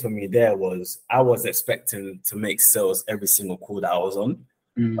hardest things for me there was I was expecting to make sales every single call that I was on,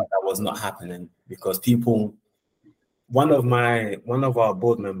 but that was not happening because people. One of our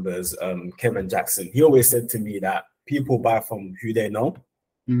board members, Kevin Jackson, he always said to me that people buy from who they know.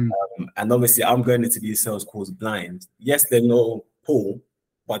 And obviously I'm going into these sales calls blind. Yes, they know Paul,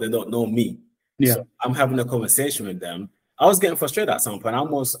 but they don't know me. Yeah. So I'm having a conversation with them. I was getting frustrated at some point. I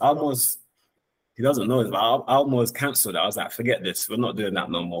almost he doesn't know this, but I almost canceled it. I was like, forget this. We're not doing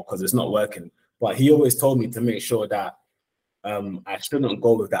that no more because it's not working. But he always told me to make sure that I shouldn't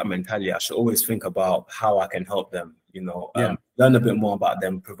go with that mentality. I should always think about how I can help them, learn a bit more about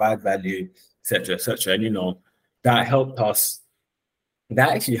them, provide value, etc., etc. And that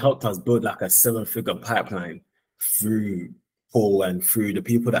actually helped us build like a 7-figure pipeline through Paul and through the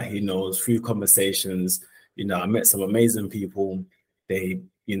people that he knows, through conversations. I met some amazing people. They,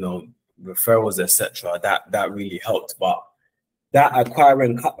 referrals, etc. That really helped. But that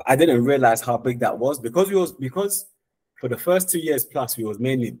acquiring, I didn't realize how big that was because for the first 2 years plus, we was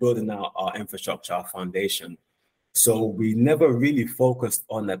mainly building out our infrastructure, our foundation. So we never really focused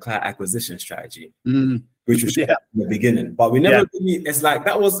on the client acquisition strategy, which was in the beginning. But we never really, it's like,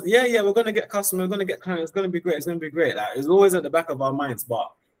 that was, we're going to get customers, we're going to get clients, it's going to be great, it's going to be great. Like, it's always at the back of our minds,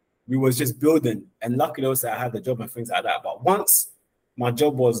 but we was just building. And luckily also I had the job and things like that. But once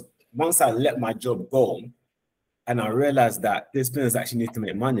I let my job go, and I realized that this business actually needs to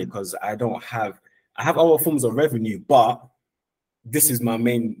make money because I have other forms of revenue, but this is my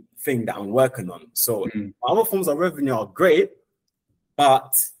main thing that I'm working on. So other forms of revenue are great,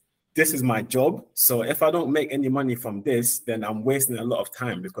 but this is my job. So if I don't make any money from this, then I'm wasting a lot of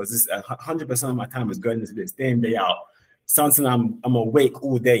time because this 100% of my time is going into this day in, day out. Something I'm awake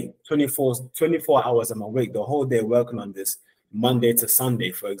all day, 24 hours I'm awake the whole day working on this, Monday to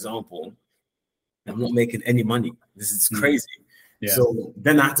Sunday, for example. I'm not making any money. This is crazy. Yeah. So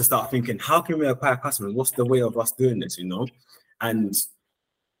then I had to start thinking, how can we acquire customers? What's the way of us doing this, And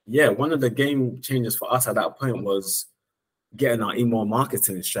one of the game changers for us at that point was getting our email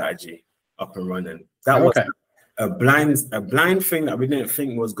marketing strategy up and running. That was a blind thing that we didn't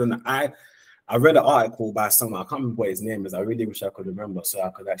think was gonna. I read an article by someone, I can't remember what his name is. I really wish I could remember so I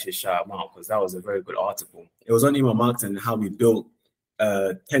could actually shout him out because that was a very good article. It was on email marketing and how we built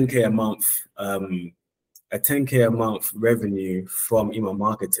 10K a month, a 10K a month revenue from email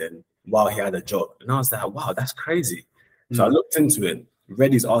marketing while he had a job. And I was like, wow, that's crazy. So I looked into it,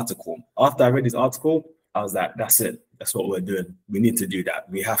 read his article. After I read his article, I was like, that's it. That's what we're doing. We need to do that.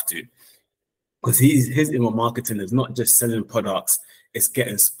 We have to. Because his email marketing is not just selling products, it's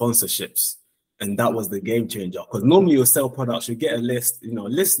getting sponsorships. And that was the game changer. Because normally you'll sell products, you get a list,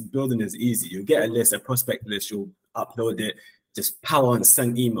 list building is easy. You get a list, a prospect list, you'll upload it, just power and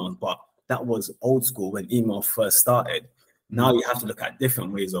send emails. But that was old school when email first started. Now you have to look at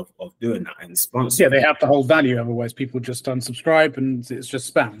different ways of doing that and sponsor. Yeah, they have to hold value. Otherwise, people just unsubscribe and it's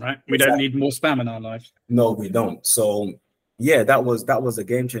just spam, right? We don't need more spam in our lives. No, we don't. So that was a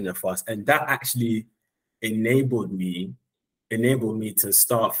game changer for us. And that actually enabled me enabled me to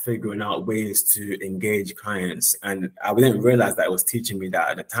start figuring out ways to engage clients. And I didn't realize that it was teaching me that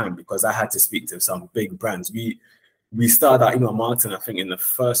at the time, because I had to speak to some big brands. We started out email marketing. I think in the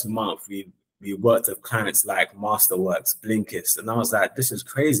first month we worked with clients like Masterworks, Blinkist, and I was like, this is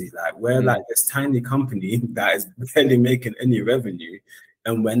crazy. Like, we're like this tiny company that is barely making any revenue,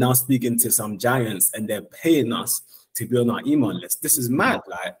 and we're now speaking to some giants, and they're paying us to be on our email list. This is mad.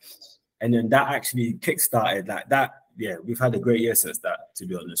 Like, and then that actually kickstarted like that. Yeah, we've had a great year since that, to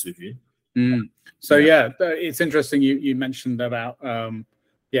be honest with you. So yeah, it's interesting you mentioned about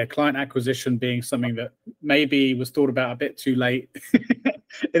client acquisition being something that maybe was thought about a bit too late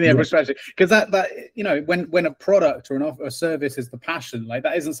in the average strategy, because that when a product or a service is the passion, like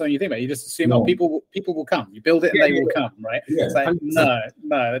that isn't something you think about. You just assume people will come. You build it and they will come, right? It's like, no,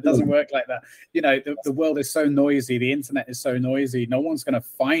 it doesn't work like that. The world is so noisy, the internet is so noisy, no one's going to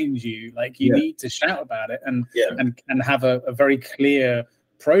find you. Like, you need to shout about it and have a very clear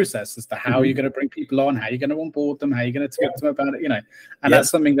process as to how you're going to bring people on, how you're going to onboard them, how you're going to talk to them about it, and that's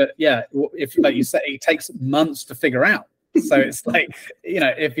something that if, like you say, it takes months to figure out. So it's like,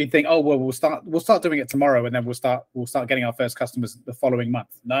 if you think, oh well, we'll start doing it tomorrow, and then we'll start getting our first customers the following month.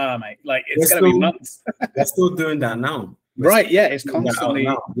 Nah, mate, like it's going to be months. They're still doing that now, right? Yeah, it's constantly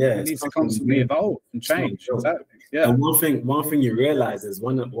it needs to constantly evolve and change. Exactly. Yeah. And one thing you realize is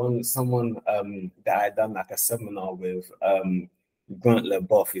someone that I done like a seminar with, Grant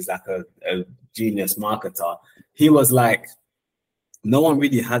LeBoff, is like a genius marketer. He was like, no one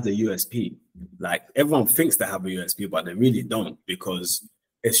really has a USP. Like, everyone thinks they have a USP, but they really don't, because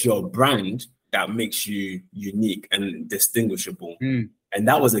it's your brand that makes you unique and distinguishable. And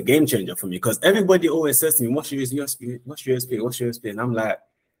that was a game changer for me, because everybody always says to me, what's your USP? What's your USP? What's your USP? And I'm like,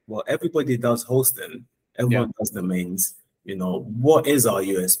 well, everybody does hosting. Everyone does domains. What is our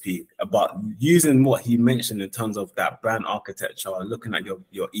USP? About using what he mentioned in terms of that brand architecture, looking at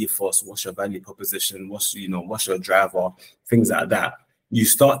your ethos, what's your value proposition, what's your driver, things like that. You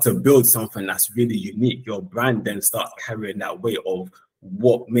start to build something that's really unique. Your brand then starts carrying that weight of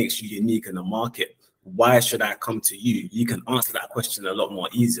what makes you unique in the market. Why should I come to you? You can answer that question a lot more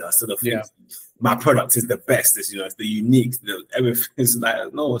easier, instead of thinking, my product is the best. It's the unique. Everything is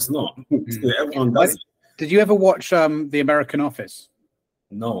like, no, it's not. Everyone does it. Did you ever watch The American Office?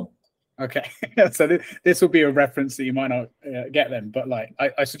 No. Okay, so this will be a reference that you might not get then, but like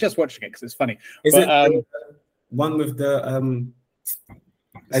I suggest watching it because it's funny. Is it one with the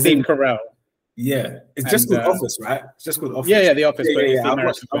Steve Carell? Yeah, it's just called Office, right? It's just called Office. Yeah, The Office.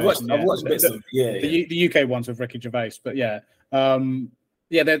 I've watched bits of the UK ones with Ricky Gervais, but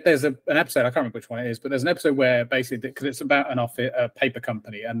there's an episode, I can't remember which one it is, but there's an episode where basically, because it's about a paper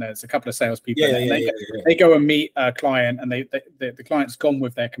company, and there's a couple of salespeople. They go and meet a client, and the client's gone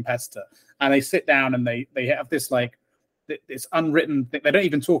with their competitor, and they sit down and they have this like this unwritten thing. They don't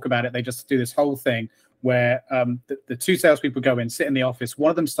even talk about it. They just do this whole thing where the two salespeople go in, sit in the office. One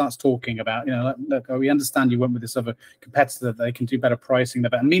of them starts talking about, look, we understand you went with this other competitor that they can do better pricing.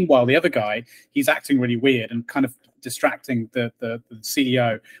 And meanwhile, the other guy, he's acting really weird and kind of distracting the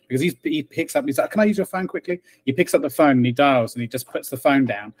CEO, because he picks up, he's like, can I use your phone quickly? He picks up the phone and he dials, and he just puts the phone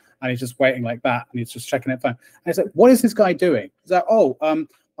down, and he's just waiting like that, and he's just checking that phone. And he's like, what is this guy doing? He's like,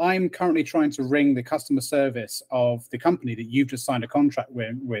 I'm currently trying to ring the customer service of the company that you've just signed a contract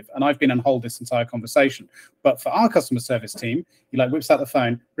with, and I've been on hold this entire conversation. But for our customer service team, he like whips out the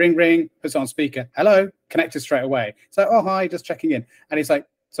phone, ring, puts it on speaker, hello, connected straight away. It's like, oh, hi, just checking in. And he's like,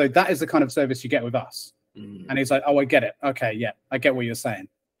 so that is the kind of service you get with us. And he's like, oh, I get it. Okay, yeah, I get what you're saying.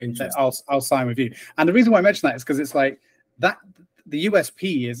 I'll sign with you. And the reason why I mention that is because it's like that. The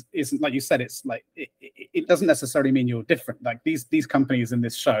USP isn't like you said. It's like it doesn't necessarily mean you're different. Like these companies in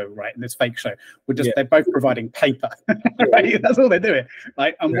this show, right, in this fake show, they're both providing paper. Right? That's all they're doing.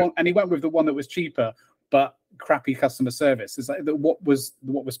 Like, and he went with the one that was cheaper but crappy customer service. It's like what was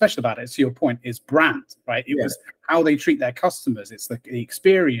special about it, to your point, is brand, right? It was how they treat their customers. It's the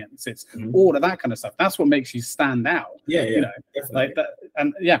experience. It's all of that kind of stuff. That's what makes you stand out. Definitely. Like that.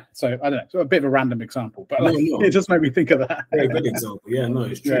 And so I don't know. So a bit of a random example, but it just made me think of that. Very good example. Yeah, no,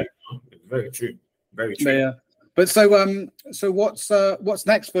 it's true. It's very true. Very true. Yeah. But so what's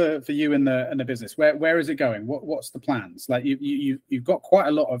next for you in the business? Where is it going? What's the plans? Like you've got quite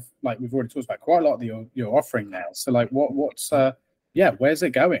a lot of, like we've already talked about, quite a lot of your offering now. So like what's where's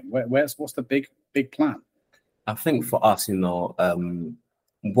it going? What's the big plan? I think for us,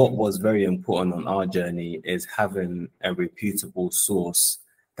 what was very important on our journey is having a reputable source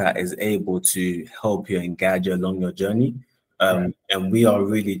that is able to help you and guide you along your journey. And we are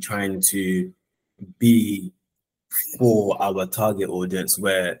really trying to be for our target audience,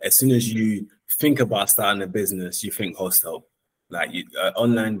 where as soon as you think about starting a business, you think hostel. like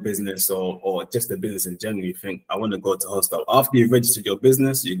online business or just a business in general, you think, I want to go to Hostel. After you've registered your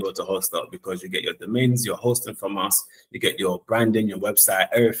business, you go to Hostel because you get your domains, your hosting from us, you get your branding, your website,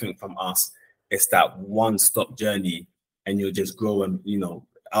 everything from us. It's that one-stop journey, and you'll just grow. And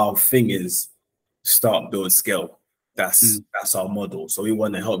our thing is start, build, scale. That's our model. So we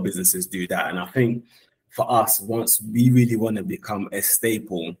want to help businesses do that. And I think for us, once we really want to become a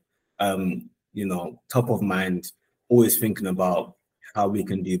staple, top of mind, always thinking about how we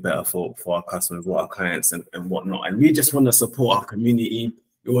can do better for our customers, for our clients and whatnot. And we just want to support our community.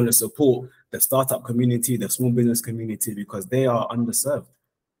 We want to support the startup community, the small business community, because they are underserved.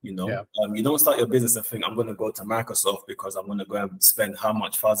 You don't start your business and think, I'm going to go to Microsoft because I'm going to go and spend how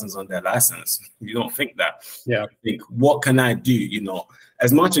much thousands on their license. You don't think that. Yeah. You think, what can I do?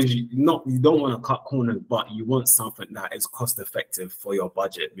 As much as you don't want to cut corners, but you want something that is cost effective for your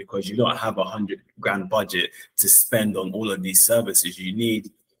budget, because you don't have $100,000 budget to spend on all of these services. You need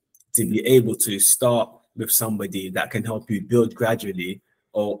to be able to start with somebody that can help you build gradually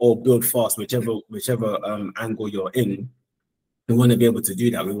or build fast, whichever angle you're in. We want to be able to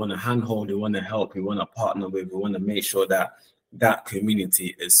do that. We want to handhold, we want to help, we want to partner with, we want to make sure that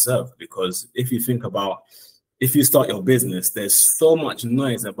community is served. Because if you think about, if you start your business, there's so much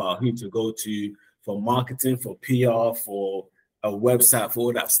noise about who to go to for marketing, for PR, for a website, for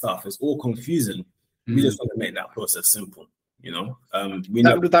all that stuff. It's all confusing. We just want to make that process simple.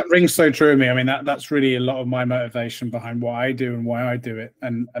 That rings so true to me. I mean, that's really a lot of my motivation behind what I do and why I do it.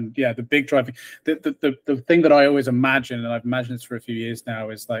 And yeah, the big driving, the thing that I always imagine, and I've imagined this for a few years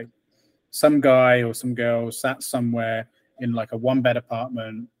now, is like some guy or some girl sat somewhere in like a 1-bed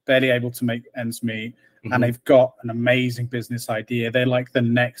apartment, barely able to make ends meet, and they've got an amazing business idea. They're like the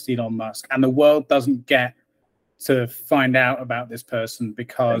next Elon Musk, and the world doesn't get to find out about this person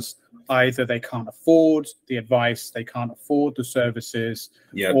because either they can't afford the advice, they can't afford the services,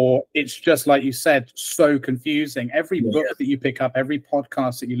 or it's just like you said, so confusing. Every book that you pick up, every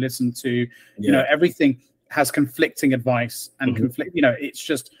podcast that you listen to, everything has conflicting advice and conflict. It's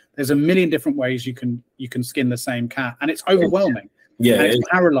just, there's a million different ways you can skin the same cat, and it's overwhelming. And it's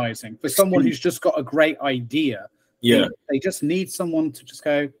paralyzing for someone who's just got a great idea. They just need someone to just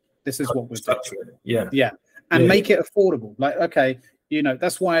go, this is what we're doing. And make it affordable. Like, okay,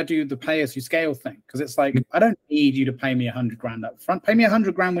 that's why I do the pay as you scale thing. Because it's like, I don't need you to pay me $100,000 up front. Pay me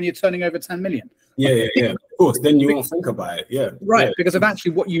 $100,000 when you're turning over 10 million. Of course. Then you won't think about it. Because of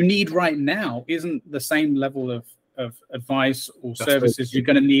actually what you need right now isn't the same level of advice or services you're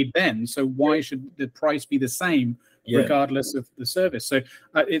going to need then. So why should the price be the same regardless of the service? So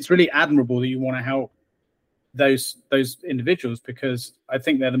it's really admirable that you want to help those individuals, because I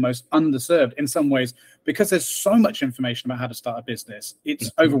think they're the most underserved in some ways, because there's so much information about how to start a business. It's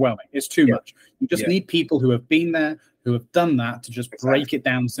overwhelming. It's too much. You just need people who have been there, who have done that, to just break it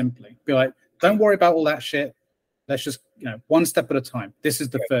down simply. Be like, don't worry about all that shit. Let's just, one step at a time. This is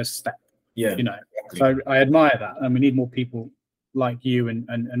the first step. So I admire that, and we need more people like you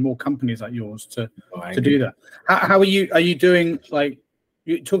and more companies like yours to do that. How are you doing? Like,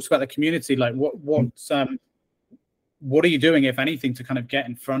 you talked about the community. Like, what are you doing, if anything, to kind of get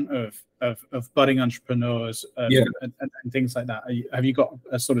in front of budding entrepreneurs and things like that? Have you got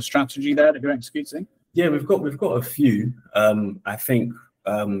a sort of strategy there that you're executing? Yeah, we've got a few. I think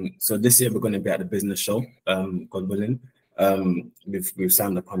so. This year we're going to be at the business show. God willing, we've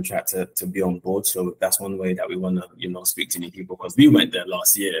signed the contract to be on board. So that's one way that we want to speak to new people, because we went there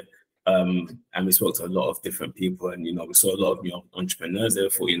last year. And we spoke to a lot of different people, and we saw a lot of entrepreneurs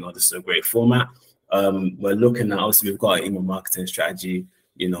there. Thought this is a great format. We're looking at, also we've got an email marketing strategy.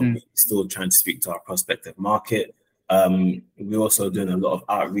 We're still trying to speak to our prospective market. We're also doing a lot of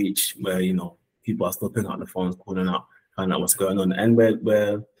outreach where people are still picking up the phones, calling up, finding out what's going on, and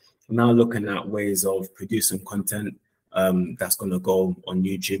we're now looking at ways of producing content that's going to go on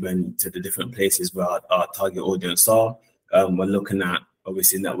YouTube and to the different places where our target audience are. We're looking at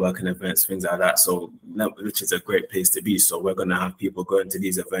obviously networking events, things like that. So, which is a great place to be. So we're going to have people going to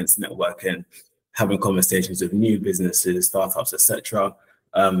these events, networking, having conversations with new businesses, startups, etc.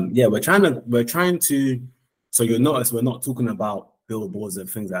 We're trying to. So you'll notice we're not talking about billboards and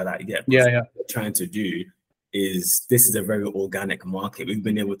things like that yet. What we're trying to do is, this is a very organic market. We've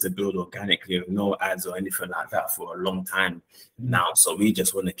been able to build organically with no ads or anything like that for a long time now. So we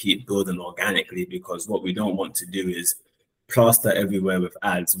just want to keep building organically, because what we don't want to do is plaster everywhere with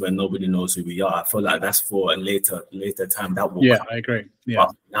ads where nobody knows who we are. I feel like that's for a later time. That will come. I agree.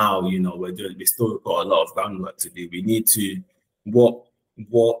 But now, we still got a lot of groundwork to do. We need to,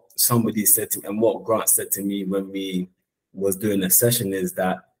 what somebody said to me, and what Grant said to me when we was doing a session, is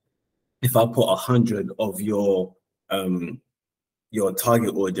that if I put 100 of your your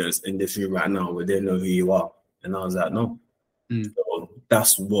target audience in this room right now, where they know who you are? And I was like, no. So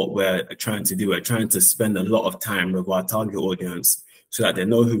that's what we're trying to do. We're trying to spend a lot of time with our target audience so that they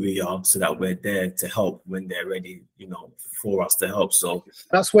know who we are, so that we're there to help when they're ready, for us to help. So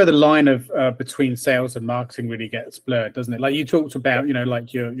that's where the line of between sales and marketing really gets blurred, doesn't it? Like you talked about,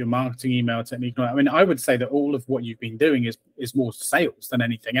 like your marketing email technique. I mean, I would say that all of what you've been doing is more sales than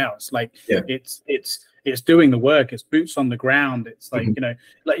anything else. Like it's doing the work, it's boots on the ground. It's like,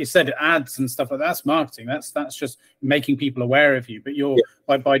 like you said, ads and stuff like that's marketing. That's just making people aware of you. But you're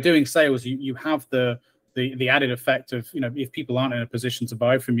by doing sales, you have the added effect of, if people aren't in a position to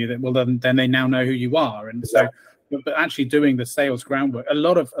buy from you, then they now know who you are. And so, but actually doing the sales groundwork, a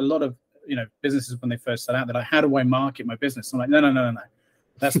lot of businesses when they first start out, they're like, how do I market my business? I'm like, no.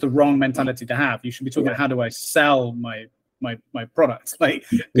 That's the wrong mentality to have. You should be talking about how do I sell my products, like,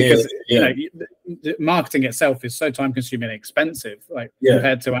 because marketing itself is so time consuming and expensive, like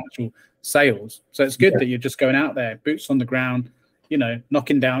compared to actual sales. So it's good that you're just going out there, boots on the ground,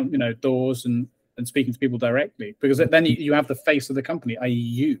 knocking down, doors and speaking to people directly, because then you have the face of the company, i.e.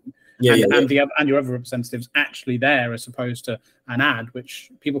 you, and your other representatives actually there, as opposed to an ad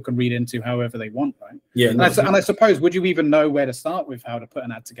which people can read into however they want, right? And I suppose, would you even know where to start with how to put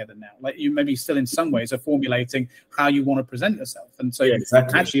an ad together now? Like, you maybe still in some ways are formulating how you want to present yourself, and so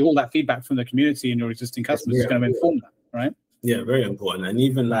actually all that feedback from the community and your existing customers is going to inform that, right? Yeah, very important. And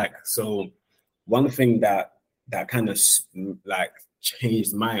even so one thing that kind of like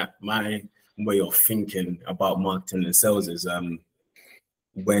changed my way of thinking about marketing and sales is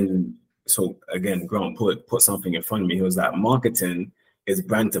again, Grant put something in front of me. He was like, marketing is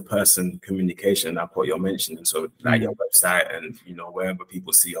brand to person communication, like what you're mentioning. So like your website and wherever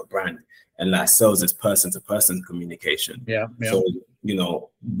people see your brand, and like sales is person to person communication. So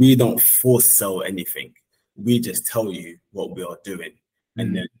we don't force sell anything. We just tell you what we are doing,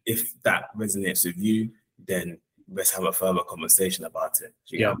 and then if that resonates with you, then let's have a further conversation about it.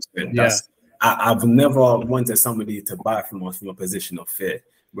 You know what I'm saying? I've never wanted somebody to buy from us from a position of fear,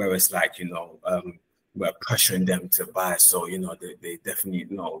 where it's like, we're pressuring them to buy. So, they definitely,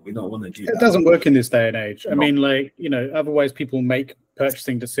 we don't want to do that. It doesn't work in this day and age. I mean, like, otherwise people make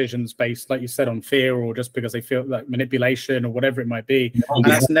purchasing decisions based, like you said, on fear, or just because they feel like manipulation or whatever it might be. And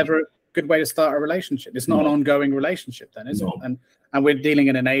that's never a good way to start a relationship. It's not an ongoing relationship then, is it? And we're dealing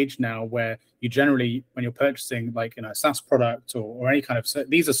in an age now where you generally, when you're purchasing like, a SaaS product or any kind of,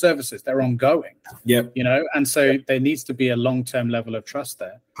 these are services, they're ongoing, and so there needs to be a long-term level of trust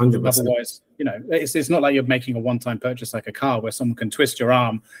there. 100%. Otherwise, it's not like you're making a one-time purchase like a car where someone can twist your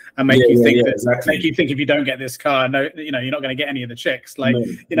arm and make you think make you think if you don't get this car, you're not going to get any of the chicks. Like,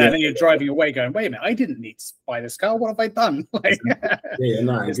 and then you're driving away going, wait a minute, I didn't need to buy this car. What have I done? Like,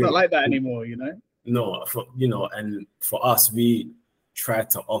 it's not like that anymore, No, and for us, we try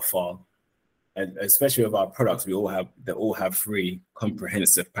to offer, and especially with our products, they all have free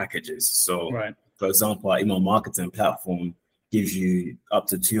comprehensive packages. So, for example, our email marketing platform gives you up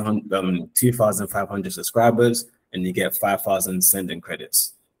to 2,500 subscribers, and you get 5,000 sending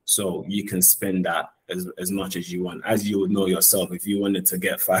credits. So you can spend that as much as you want. As you would know yourself, if you wanted to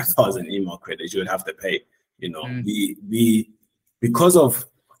get 5,000 email credits, you would have to pay. We because of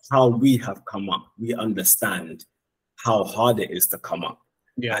how we have come up, we understand how hard it is to come up.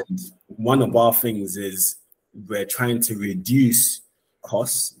 And one of our things is we're trying to reduce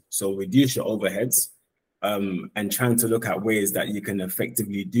costs, so reduce your overheads, and trying to look at ways that you can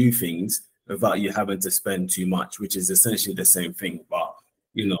effectively do things without you having to spend too much, which is essentially the same thing. But,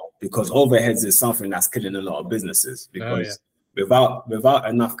 because overheads is something that's killing a lot of businesses, because without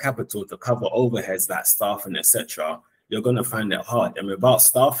enough capital to cover overheads like staffing, etc., you're going to find it hard. And without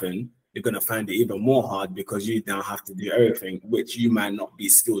staffing, you're going to find it even more hard, because you now have to do everything, which you might not be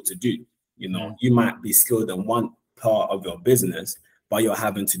skilled to do. You might be skilled in one part of your business, but you're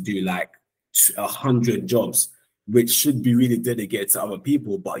having to do like 100 jobs, which should be really dedicated to other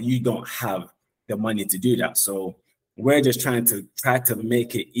people, but you don't have the money to do that. So we're just trying to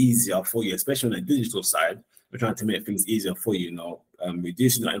make it easier for you, especially on the digital side. We're trying to make things easier for you,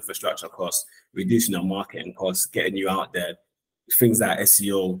 reducing our infrastructure costs, reducing our marketing costs, getting you out there. Things like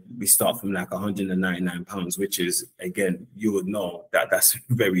SEO, we start from like £199, which is, again, you would know that that's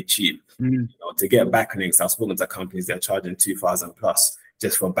very cheap. To get backlinks, I've spoken to companies, they're charging 2,000 plus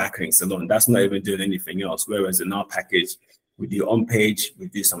just for backlinks alone. That's not even doing anything else. Whereas in our package, we do on-page, we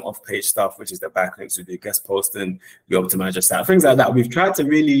do some off-page stuff, which is the backlinks, we do guest posting, we optimize your site, things like that. We've tried to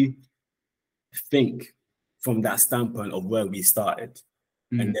really think from that standpoint of where we started.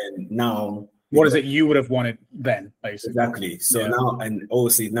 And then now, what is it you would have wanted then, basically? Exactly. So now, and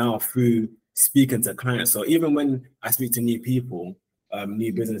obviously now through speaking to clients, so even when I speak to new people,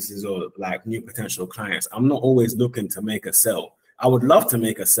 new businesses or like new potential clients, I'm not always looking to make a sale. I would love to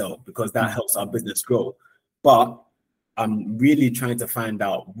make a sale because that helps our business grow, but I'm really trying to find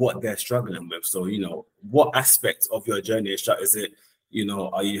out what they're struggling with. So, what aspect of your journey is it,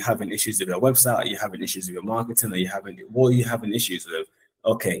 are you having issues with your website? Are you having issues with your marketing? What are you having issues with?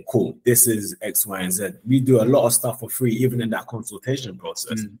 Okay, cool. This is X, Y, and Z. We do a lot of stuff for free, even in that consultation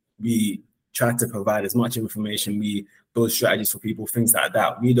process. We try to provide as much information. We build strategies for people, things like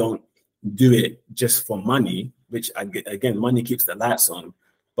that. We don't do it just for money, which again, money keeps the lights on,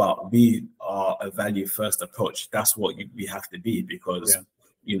 but we are a value first approach. That's what we have to be, because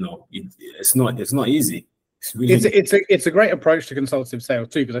it's not easy. It's a great approach to consultative sales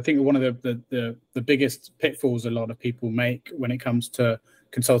too, because I think one of the biggest pitfalls a lot of people make when it comes to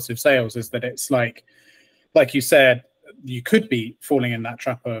consultative sales is that it's like you said, you could be falling in that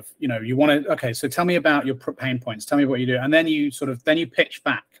trap of, you want to, okay, so tell me about your pain points, tell me what you do, and then you pitch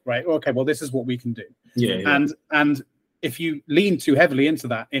back, right? Okay, well, this is what we can do. And if you lean too heavily into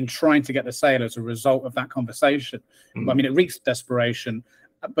that in trying to get the sale as a result of that conversation, I mean, it reeks desperation.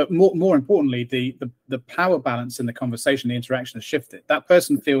 But more importantly, the power balance in the conversation, the interaction has shifted. That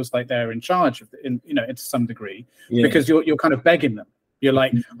person feels like they're in charge of to some degree, because you're kind of begging them. You're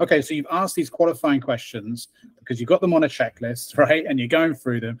like, okay, so you've asked these qualifying questions because you've got them on a checklist, right? And you're going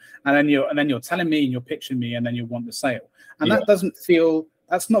through them, and then you're telling me and you're pitching me, and then you want the sale. And that doesn't feel,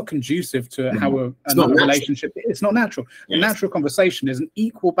 that's not conducive to how a relationship. It's not natural. A natural conversation is an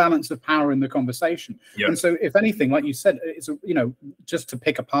equal balance of power in the conversation. And so, if anything, like you said, it's just to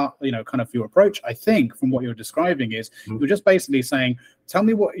pick apart, kind of your approach. I think from what you're describing is you're just basically saying, tell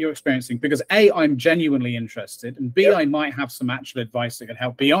me what you're experiencing, because A, I'm genuinely interested, and B, I might have some actual advice that can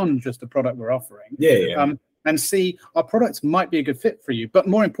help beyond just the product we're offering. And C, our products might be a good fit for you, but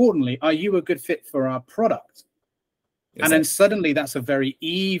more importantly, are you a good fit for our product? And then suddenly that's a very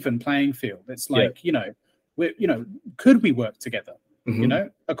even playing field. It's like, could we work together?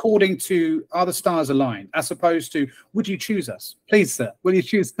 According to, are the stars aligned, as opposed to, would you choose us? Please, sir, will you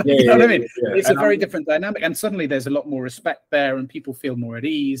choose us? You know what I mean? It's a very different dynamic. And suddenly there's a lot more respect there, and people feel more at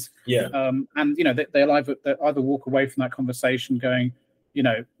ease. And, they'll either walk away from that conversation going,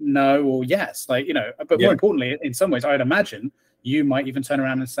 no or yes. But more importantly, in some ways, I'd imagine you might even turn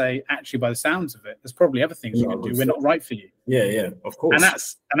around and say, actually, by the sounds of it, there's probably other things you can do. We're not right for you. Of course.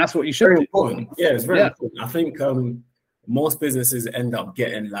 And that's what you should do. Important. It's very important. I think most businesses end up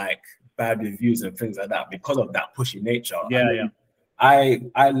getting like bad reviews and things like that because of that pushy nature.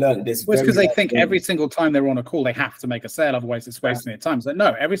 I learned this. Well, it's because they think every single time they're on a call, they have to make a sale, otherwise it's wasting their time. So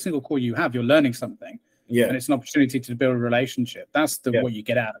no, every single call you have, you're learning something. And it's an opportunity to build a relationship. That's what you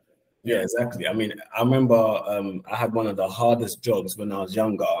get out of it. Exactly. I mean, I remember I had one of the hardest jobs when I was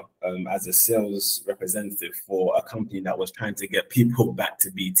younger as a sales representative for a company that was trying to get people back to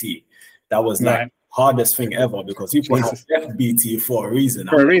BT. That was like hardest thing ever, because people have left BT for a reason.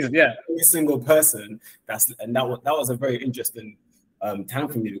 Every single person. That was a very interesting time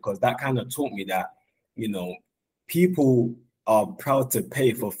for me, because that kind of taught me that, people are proud to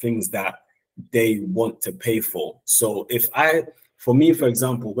pay for things that they want to pay for. So for me, for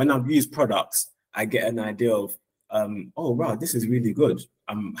example, when I've used products, I get an idea of, oh, wow, this is really good.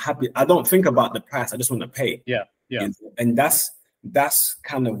 I'm happy. I don't think about the price. I just want to pay. And that's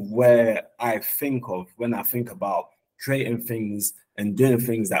kind of where I think of when I think about creating things and doing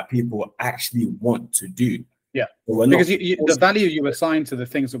things that people actually want to do. Because the value you assign to the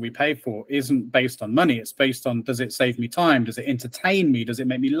things that we pay for isn't based on money. It's based on, does it save me time? Does it entertain me? Does it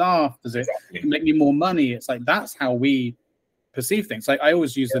make me laugh? Does it make me more money? It's like, that's how we perceive things. Like, I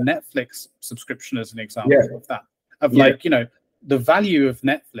always use the Netflix subscription as an example of that. Like, the value of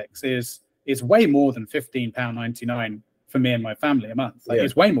Netflix is way more than £15.99 for me and my family a month. Like,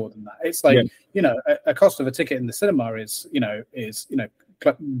 it's way more than that. It's like, a cost of a ticket in the cinema is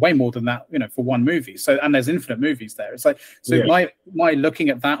way more than that, for one movie. So, and there's infinite movies there. It's like, so my looking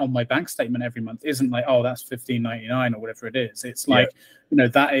at that on my bank statement every month isn't like, oh, that's $15.99 or whatever it is. It's like,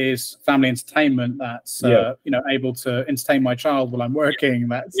 that is family entertainment. That's able to entertain my child while I'm working.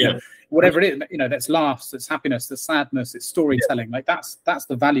 That's whatever it is. That's laughs, that's happiness, that's sadness, it's storytelling. Like, that's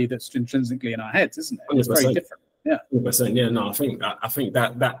the value that's intrinsically in our heads, isn't it? It's very different. 100%. No, I think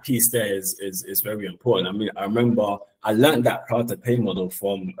that piece there is very important. I mean, I remember I learned that proud to pay model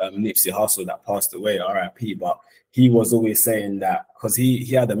from Nipsey Hussle, that passed away, RIP. But he was always saying that, because he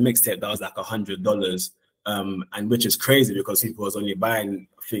had a mixtape that was like $100, and which is crazy, because people was only buying.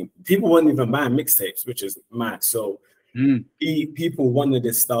 I think people weren't even buying mixtapes, which is mad. So people wanted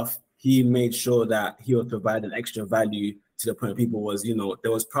this stuff. He made sure that he would provide an extra value to the point people was, they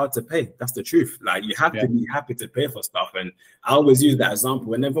was proud to pay. That's the truth. Like, you have to be happy to pay for stuff. And I always use that example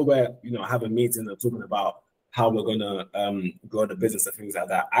whenever we're, having meetings and talking about how we're gonna grow the business and things like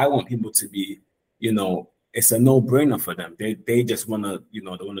that. I want people to be, it's a no-brainer for them. They just wanna, they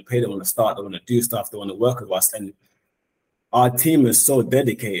wanna pay, they wanna start, they wanna do stuff, they wanna work with us. And our team is so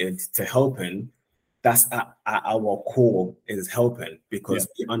dedicated to helping. That's at our core, is helping, because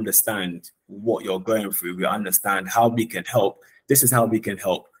we understand what you're going through. We understand how we can help. This is how we can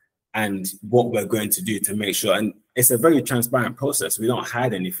help, and what we're going to do to make sure. And it's a very transparent process. We don't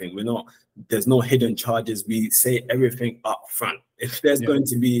hide anything. There's no hidden charges. We say everything up front. If there's going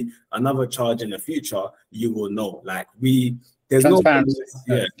to be another charge in the future, you will know. Like, there's transparency.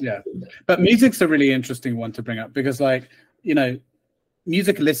 But music's a really interesting one to bring up, because, like,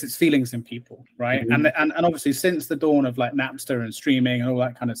 music elicits feelings in people, right? And obviously, since the dawn of like Napster and streaming and all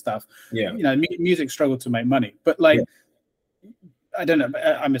that kind of stuff, music struggled to make money. But like, I don't know.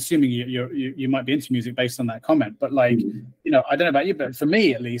 I'm assuming you might be into music based on that comment. But like, I don't know about you, but for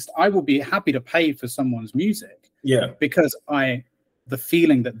me at least, I will be happy to pay for someone's music, because the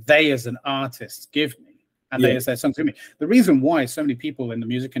feeling that they as an artist give me. And they say something to me. The reason why so many people in the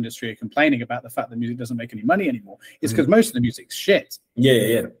music industry are complaining about the fact that music doesn't make any money anymore is because most of the music's shit.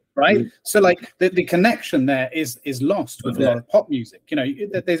 Right? So like the connection there is lost with a lot of pop music.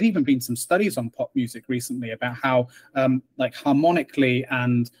 There's even been some studies on pop music recently about how like harmonically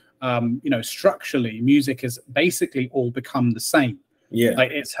and structurally, music has basically all become the same.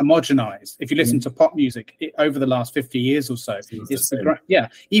 Like, it's homogenized. If you listen to pop music over the last 50 years or so,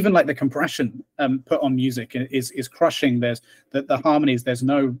 even like the compression put on music is crushing. There's the harmonies. There's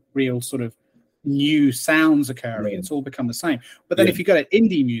no real sort of new sounds occurring. It's all become the same. But then if you go to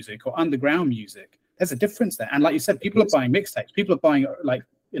indie music or underground music, there's a difference there. And like you said, people are buying mixtapes. People are buying like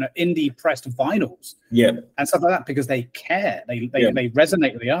indie pressed vinyls and stuff like that, because they care. They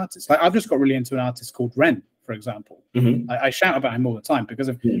resonate with the artist. Like, I've just got really into an artist called Ren, for example. I shout about him all the time because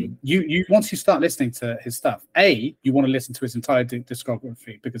of you. Once you start listening to his stuff, A, you want to listen to his entire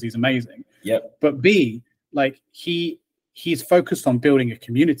discography because he's amazing. But B, like, he's focused on building a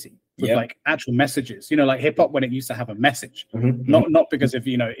community with like actual messages. Like hip hop, when it used to have a message, not because of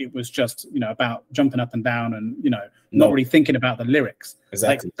it was just about jumping up and down and not really thinking about the lyrics.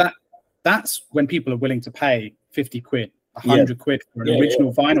 Exactly. Like that's when people are willing to pay 50 quid, 100 quid for an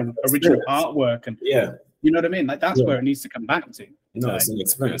original vinyl, original artwork, and you know what I mean? Like, that's where it needs to come back to. No, it's an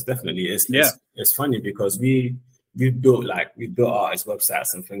experience, definitely. It's funny because we built artist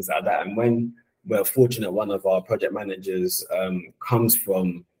websites and things like that. And when we're fortunate, one of our project managers comes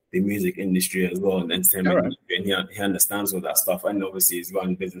from the music industry as well, and entertainment industry, and he understands all that stuff. And obviously, he's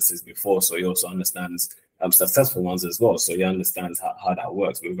run businesses before, so he also understands successful ones as well. So he understands how that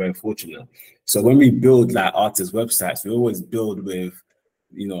works. We're very fortunate. So when we build like artist websites, we always build with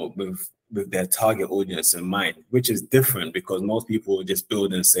their target audience in mind, which is different, because most people will just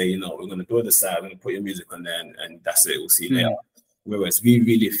build and say, we're going to build a site, we're going to put your music on there, and that's it. We'll see you later. Whereas we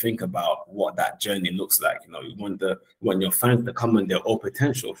really think about what that journey looks like. You want your fans to come on there, or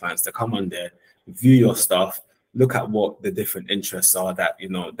potential fans to come on there, view your stuff, look at what the different interests are that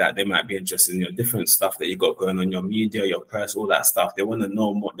that they might be interested in, your different stuff that you got going on, your media, your press, all that stuff. They want to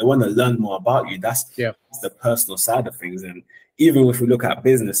know more. They want to learn more about you. That's the personal side of things. And even if we look at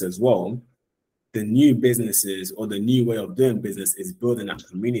business as well, the new businesses or the new way of doing business is building that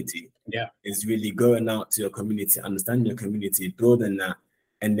community. Is really going out to your community, understanding your community, building that,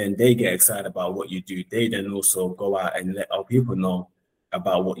 and then they get excited about what you do. They then also go out and let our people know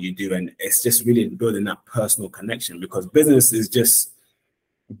about what you do. And it's just really building that personal connection, because business is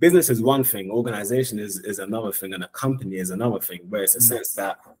one thing, organization is another thing, and a company is another thing, where it's a sense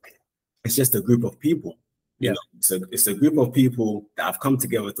that it's just a group of people. So it's a group of people that have come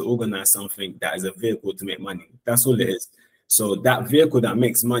together to organize something that is a vehicle to make money. That's all it is. So that vehicle that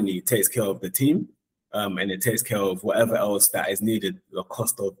makes money takes care of the team, and it takes care of whatever else that is needed, the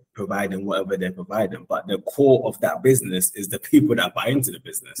cost of providing whatever they're providing. But the core of that business is the people that buy into the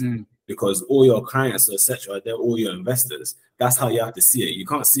business, because all your clients, etc., they're all your investors. That's how you have to see it. You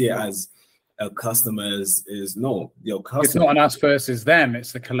can't see it as a customer is no, your customer. It's not an us versus them.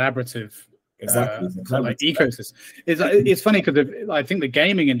 It's a collaborative. Like ecosystem. It's funny because I think the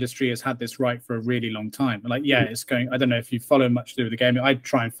gaming industry has had this right for a really long time. Like, it's going. I don't know if you follow much to do with the gaming. I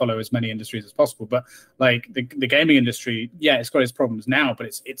try and follow as many industries as possible, but like the gaming industry, it's got its problems now, but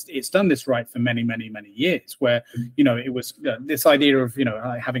it's done this right for many years. Where it was this idea of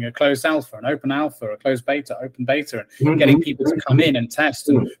having a closed alpha, an open alpha, a closed beta, open beta, and getting people to come in and test,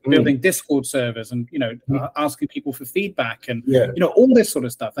 and building Discord servers, and asking people for feedback, and all this sort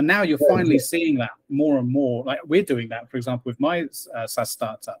of stuff. And now you're finally seeing that more and more. Like we're doing that, for example, with my SaaS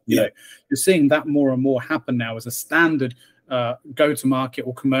startup. You know, you're seeing that more and more happen now as a standard go-to-market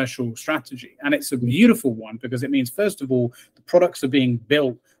or commercial strategy, and it's a beautiful one because it means, first of all, the products are being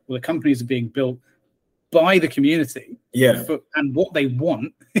built, or the companies are being built by the community, and what they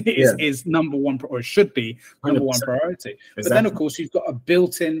want is number one, or it should be number 100%. One priority. Exactly. But then, of course, you've got a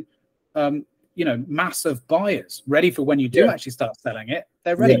built-in, mass of buyers ready for when you do actually start selling it.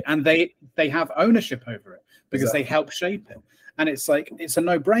 They're ready, and they have ownership over it because they help shape it. And it's like, it's a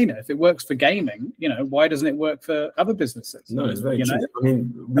no-brainer. If it works for gaming, why doesn't it work for other businesses? No, it's very true. I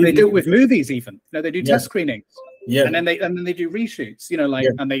mean, they do it with movies even. They do test screenings. Yeah. And then they do reshoots,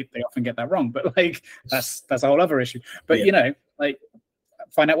 and they often get that wrong. But like that's a whole other issue. But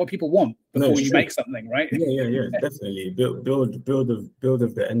find out what people want before you make something, right? Yeah, definitely. Build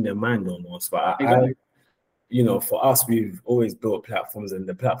of the end in mind almost. But for us, we've always built platforms, and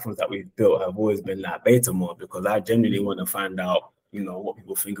the platforms that we've built have always been like beta mode, because I genuinely want to find out, what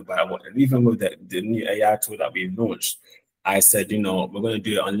people think about it. And even with the new AI tool that we've launched, I said, we're going to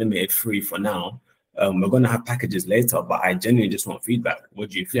do it unlimited free for now. We're going to have packages later, but I genuinely just want feedback.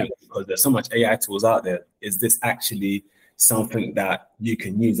 What do you think? Because there's so much AI tools out there. Is this actually something that you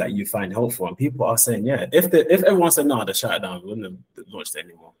can use that you find helpful? And people are saying, if everyone said no, they shut it down, we wouldn't have launched it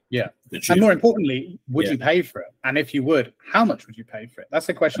anymore. And more importantly, would you pay for it? And if you would, how much would you pay for it? That's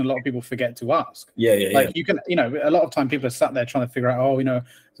a question a lot of people forget to ask. You can, a lot of time people are sat there trying to figure out,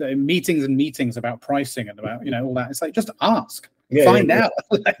 meetings and meetings about pricing and about, all that. It's like, just ask. Find out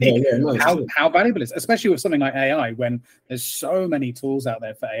how valuable it is, especially with something like AI, when there's so many tools out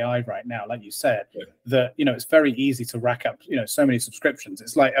there for AI right now, like you said, that it's very easy to rack up so many subscriptions.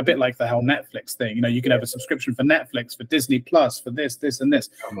 It's like a bit like the whole Netflix thing. You can have a subscription for Netflix, for Disney Plus, for this and this.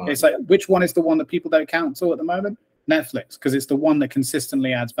 It's like, which one is the one that people don't cancel at the moment? Netflix, because it's the one that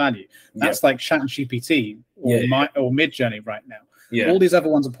consistently adds value. That's like ChatGPT or Midjourney right now. All these other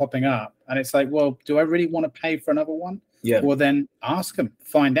ones are popping up, and it's like, well, do I really want to pay for another one? Well, then ask them,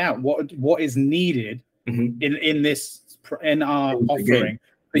 find out what is needed in our offering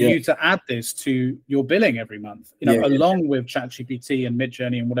for you to add this to your billing every month, along with ChatGPT and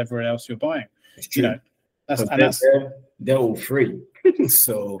Midjourney and whatever else you're buying. It's true. They're all free.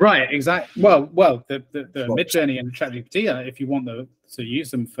 So right, exactly. Well, the Midjourney and ChatGPT, if you want to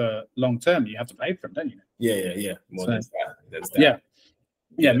use them for long term, you have to pay for them, don't you? Yeah. Well, there's that.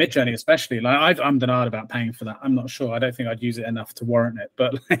 Yeah, Midjourney especially. Like I'm denied about paying for that. I'm not sure. I don't think I'd use it enough to warrant it,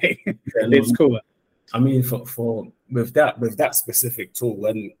 but it's cool. I mean, for with that specific tool,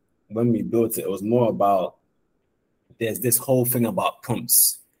 when we built it, it was more about, there's this whole thing about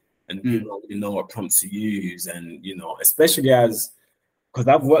prompts, and people don't really know what prompts to use, and especially because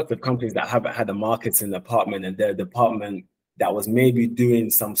I've worked with companies that haven't had a marketing department, and their department that was maybe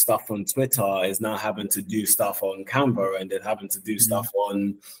doing some stuff on Twitter is now having to do stuff on Canva, and then having to do stuff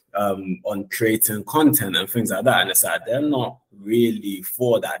on creating content and things like that. And it's like, they're not really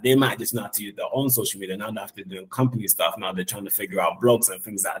for that. They might just not use their own social media. Now they have to do company stuff. Now they're trying to figure out blogs and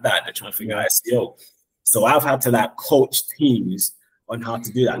things like that. They're trying to figure out SEO. So I've had to coach teams on how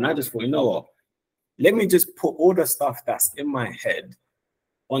to do that. And I just thought, what? Let me just put all the stuff that's in my head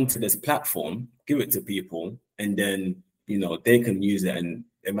onto this platform, give it to people, and then they can use it, and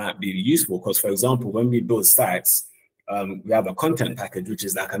it might be useful. Because, for example, when we build sites, we have a content package, which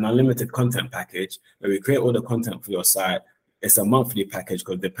is like an unlimited content package where we create all the content for your site. It's a monthly package,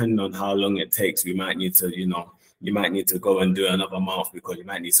 because depending on how long it takes, we might need to, you might need to go and do another month because you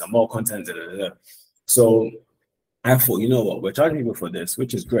might need some more content. So I thought, what, we're charging people for this,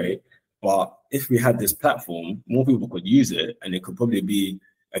 which is great. But if we had this platform, more people could use it, and it could probably be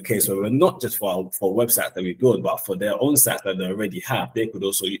a case where we're not just for websites that we build, but for their own sites that they already have. They could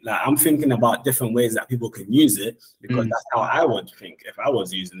also, I'm thinking about different ways that people can use it, because that's how I would think if I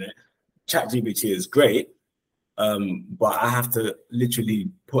was using it. ChatGPT is great, but I have to literally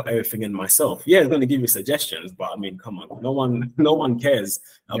put everything in myself. Yeah, it's going to give you suggestions, but I mean, come on, no one cares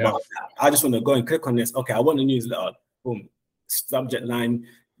about that. I just want to go and click on this. Okay, I want a newsletter. Boom, subject line,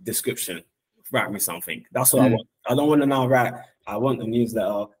 description. Write me something. That's what I want. I don't want to now write, I want a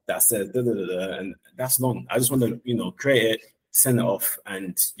newsletter that says and that's long. I just want to, create it, send it off,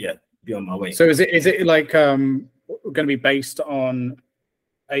 and be on my way. So is it like going to be based on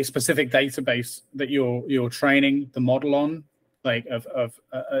a specific database that you're training the model on, like of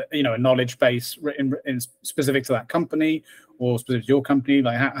a knowledge base written specific to that company or specific to your company?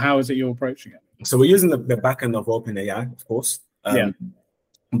 Like how is it you're approaching it? So we're using the back end of OpenAI, of course.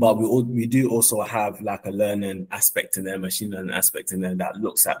 But we do also have like a learning aspect in there, machine learning aspect in there, that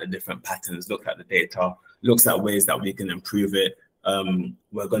looks at the different patterns, looks at the data, looks at ways that we can improve it,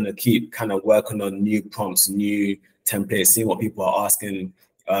 We're going to keep kind of working on new prompts, new templates, seeing what people are asking.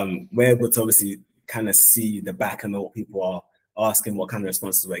 We're able to obviously kind of see the back end of what people are asking, what kind of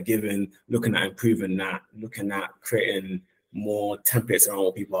responses we're giving, looking at improving that, looking at creating more templates around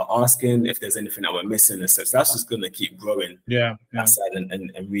what people are asking, if there's anything that we're missing and such. So that's just going to keep growing that side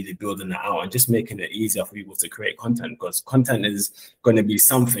and really building that out and just making it easier for people to create content, because content is going to be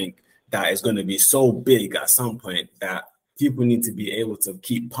something that is going to be so big at some point that people need to be able to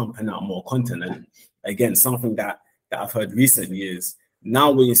keep pumping out more content. And again, something that I've heard recently is,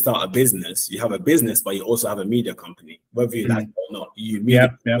 now when you start a business, you have a business, but you also have a media company. Whether you like it or not, you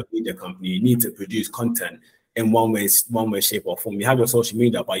have a media company. You need to produce content in one way, shape, or form. You have your social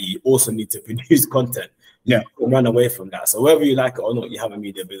media, but you also need to produce content. You can't run away from that. So whether you like it or not, you have a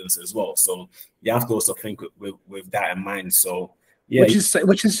media business as well. So you have to also think with that in mind. So which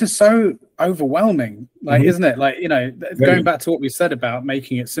is just so overwhelming, like, isn't it? Like, going back to what we said about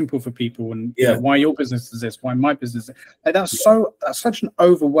making it simple for people, and why your business is this, why my business is, like, that's such an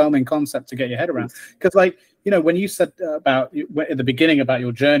overwhelming concept to get your head around. Because, like, when you said about at the beginning about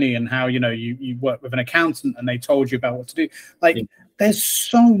your journey and how you work with an accountant and they told you about what to do, like, there's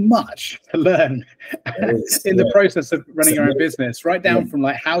so much to learn in the process of running your own business, right down from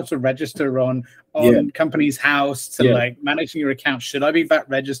like how to register on Companies House to like managing your account. Should I be VAT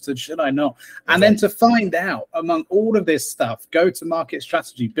registered? Should I not? And then to find out among all of this stuff, go to market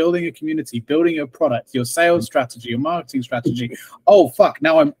strategy, building a community, building your product, your sales strategy, your marketing strategy. Oh, fuck.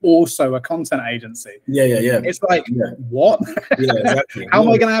 Now I'm also a content agency. It's like, what? Exactly. How am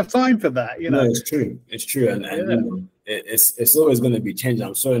I going to have time for that? No, it's true. It's true. And it's always going to be changing.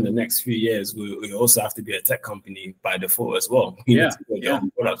 I'm sure in the next few years, we also have to be a tech company by default as well. You need to build your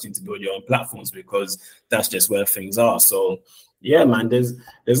own products, you need to build your own platforms, because that's just where things are. So yeah, man,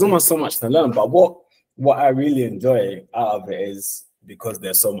 there's almost so much to learn. But what I really enjoy out of it is because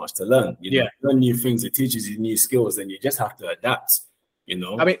there's so much to learn. You learn new things, it teaches you new skills, and you just have to adapt.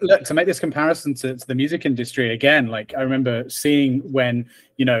 I mean, look, to make this comparison to the music industry again, like, I remember seeing when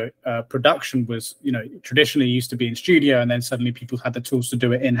production was traditionally used to be in studio, and then suddenly people had the tools to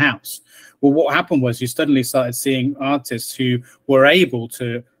do it in-house. Well, what happened was you suddenly started seeing artists who were able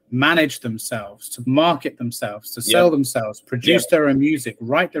to manage themselves, to market themselves, to sell themselves, produce their own music,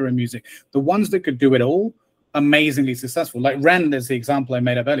 write their own music. The ones that could do it all, amazingly successful. Like Ren is the example I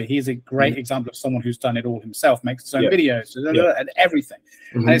made up earlier. He's a great example of someone who's done it all himself, makes his own videos and everything.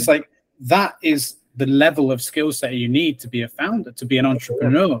 And it's like, that is the level of skill set you need to be a founder, to be an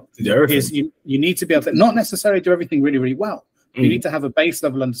entrepreneur. Is you need to be able to not necessarily do everything really, really well. You need to have a base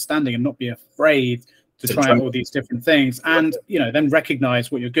level understanding and not be afraid to try out all these different things, and then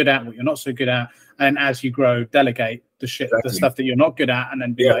recognize what you're good at, what you're not so good at, and as you grow, delegate the stuff that you're not good at, and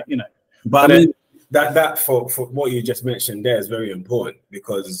then be like, But I mean, that for what you just mentioned there is very important,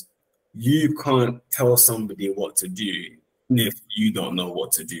 because you can't tell somebody what to do if you don't know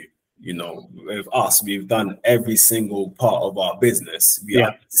what to do. With us, we've done every single part of our business. We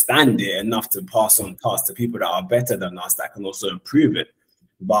understand it enough to pass on tasks to people that are better than us, that can also improve it.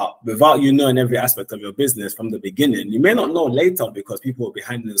 But without you knowing every aspect of your business from the beginning, you may not know later, because people will be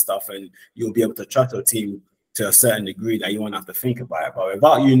handling stuff and you'll be able to trust your team to a certain degree that you won't have to think about it. But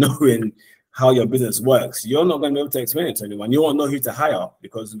without you knowing how your business works, you're not going to be able to explain it to anyone. You won't know who to hire,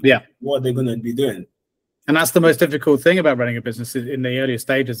 because what are they going to be doing? And that's the most difficult thing about running a business in the earlier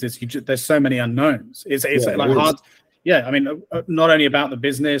stages, is there's so many unknowns. It's hard. Yeah, I mean, not only about the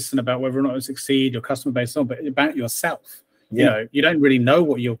business and about whether or not it will succeed, your customer base, but about yourself. You don't really know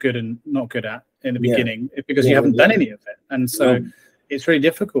what you're good and not good at in the beginning, because you haven't done any of it. And so it's really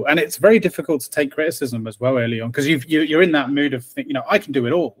difficult. And it's very difficult to take criticism as well early on, because you're in that mood of thinking, I can do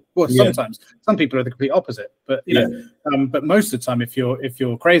it all. Well, sometimes some people are the complete opposite, but but most of the time, if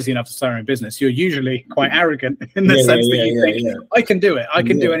you're crazy enough to start your own business, you're usually quite arrogant in the sense that you think, I can do it. I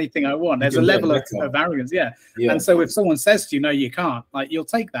can do anything I want. There's a level of arrogance. And so if someone says to you, no, you can't, like, you'll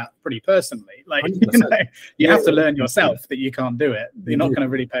take that pretty personally. Like, you have to learn yourself that you can't do it. You're not going to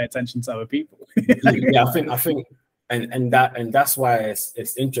really pay attention to other people. I think. And that's why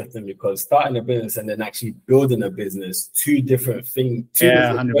it's interesting, because starting a business and then actually building a business, two different things,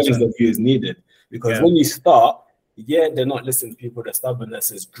 different ways of view is needed. Because when you start, they're not listening to people. The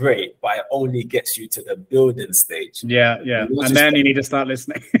stubbornness is great, but it only gets you to the building stage. And then you need to start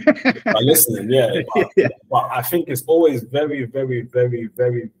listening. But I think it's always very, very, very,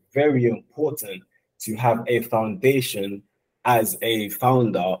 very, very important to have a foundation as a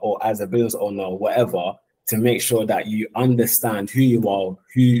founder or as a business owner or whatever, to make sure that you understand who you are,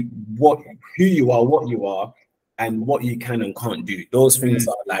 what you are, and what you can and can't do. Those things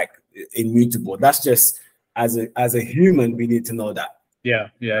are like immutable. That's just as a human, we need to know that. Yeah.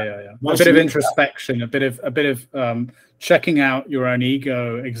 A bit of introspection, a bit of checking out your own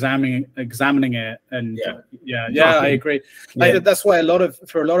ego, examining it, and I agree. Like, that's why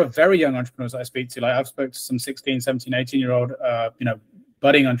for a lot of very young entrepreneurs I speak to, like I've spoken to some 16, 17, 18-year-old,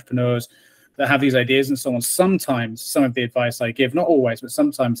 budding entrepreneurs that have these ideas and so on. Sometimes some of the advice I give, not always, but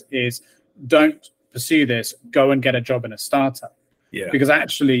sometimes, is don't pursue this. Go and get a job in a startup. Yeah, because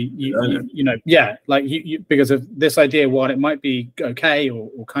actually, because of this idea, while it might be okay or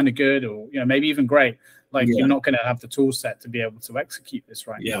kind of good or maybe even great, you're not going to have the tool set to be able to execute this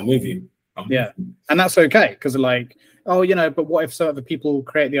right now. Yeah, I'm with you. And that's okay, because but what if some other people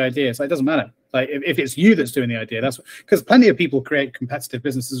create the idea? So it doesn't matter. Like if it's you that's doing the idea, that's because plenty of people create competitive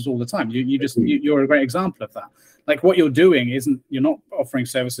businesses all the time. You're a great example of that. Like what you're doing you're not offering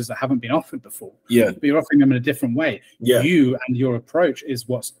services that haven't been offered before. Yeah, but you're offering them in a different way. Yeah, you and your approach is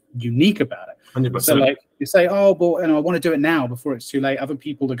what's unique about it. 100%. So like you say, I want to do it now before it's too late. Other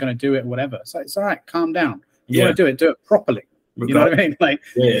people are going to do it, whatever. So it's all right. Calm down. You want to do it properly. You know what I mean? Like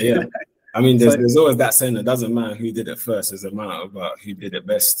yeah. I mean, there's always that saying that doesn't matter who did it first; it's a matter about who did it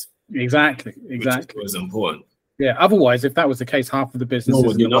best. Exactly. Which is important. Yeah. Otherwise, if that was the case, half of the businesses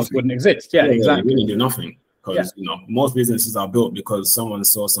wouldn't exist. Yeah, exactly. They wouldn't do nothing, because most businesses are built because someone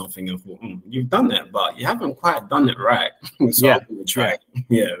saw something and thought, "You've done it, but you haven't quite done it right." So I'm gonna try.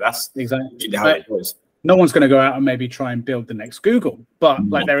 Yeah, that's exactly how it goes. No one's going to go out and maybe try and build the next Google, but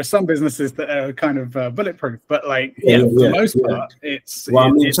there are some businesses that are kind of bulletproof. But for the most part, it's.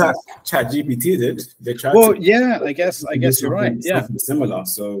 Well, Chat GPT did. They tried. Well, I guess you're right. Yeah, similar.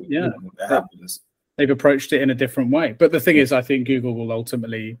 So it happens. They've approached it in a different way. But the thing is, I think Google will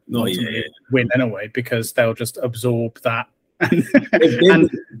ultimately win anyway, because they'll just absorb that.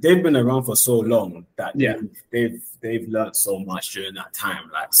 They've been around for so long that they've learned so much during that time.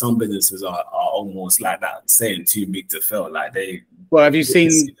 Like some businesses are almost like that saying too big to fail. Like have you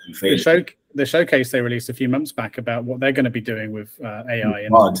seen the showcase they released a few months back about what they're going to be doing with AI?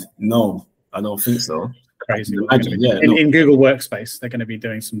 No, I don't think so. Crazy. In Google Workspace, they're going to be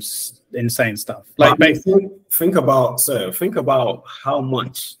doing some insane stuff. Think about how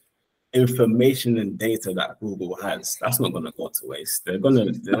much information and data that Google has. That's not going to go to waste. Of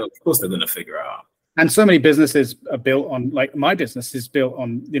course they're going to figure it out. And so many businesses are built on, like my business is built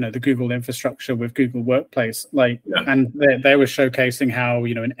on, the Google infrastructure with Google Workplace. And they were showcasing how,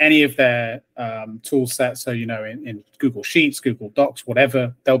 in any of their tool sets, so, in Google Sheets, Google Docs,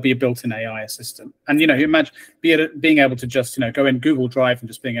 whatever, there'll be a built-in AI assistant. And, imagine being able to just, go in Google Drive and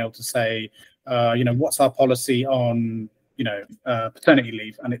just being able to say, what's our policy on, paternity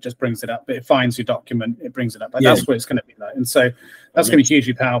leave, and it just brings it up. It finds your document, it brings it up. That's what it's going to be like. And so that's going to be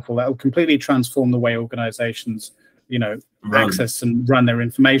hugely powerful. That will completely transform the way organizations, access and run their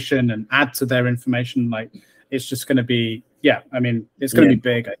information and add to their information. Like it's just going to be, it's going to be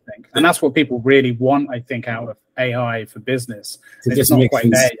big, I think. And that's what people really want, I think, out of AI for business. It's not quite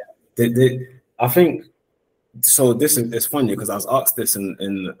there yet. I think so. It's funny because I was asked this in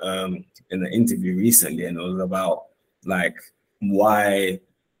an interview recently, and it was about why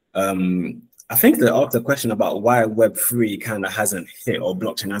I think they asked a question about why Web3 kind of hasn't hit, or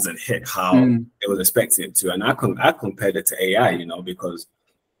blockchain hasn't hit how it was expected to. And I compared it to AI, because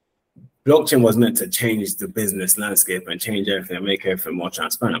blockchain was meant to change the business landscape and change everything and make everything more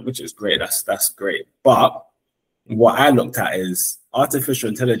transparent, which is great. That's great. But what I looked at is artificial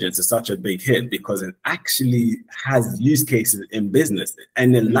intelligence is such a big hit because it actually has use cases in business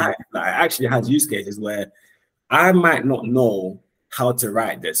and in life. It actually has use cases where I might not know how to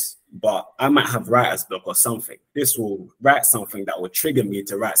write this, but I might have writer's block or something. This will write something that will trigger me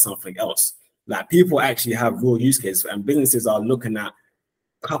to write something else. People actually have real use cases, and businesses are looking at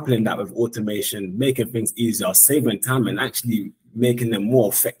coupling that with automation, making things easier, saving time, and actually making them more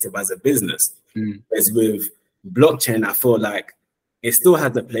effective as a business. Whereas with blockchain, I feel like it still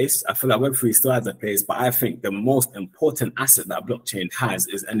has a place. I feel like Web3 still has a place, but I think the most important asset that blockchain has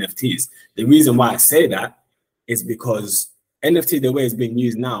is NFTs. The reason why I say that is because NFT, the way it's being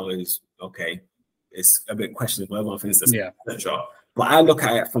used now is, okay, it's a bit questionable. Everyone thinks this, etc. But I look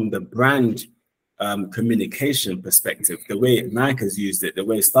at it from the brand communication perspective, the way Nike has used it, the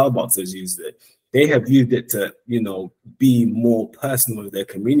way Starbucks has used it. They have used it to, be more personal with their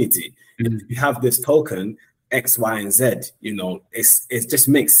community. If you have this token, X, Y, and Z, it just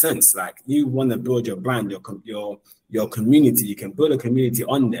makes sense. You want to build your brand, your community. You can build a community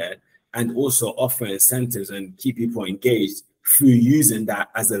on there and also offer incentives and keep people engaged through using that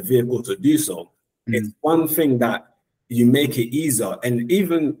as a vehicle to do so. It's one thing that you make it easier. And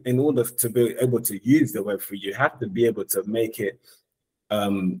even in order to be able to use the Web3, you have to be able to make it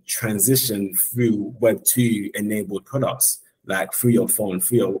transition through Web2 enabled products, like through your phone,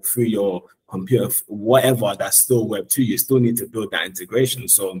 through your computer, whatever, that's still Web2. You still need to build that integration.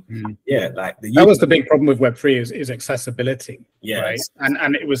 So yeah, like that was the big problem with Web3 is accessibility. Right?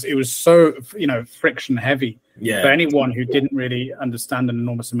 And it was so, you know, friction heavy for anyone who didn't really understand an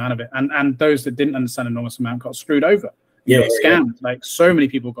enormous amount of it, and those that didn't understand an enormous amount got screwed over. Scammed. Like, so many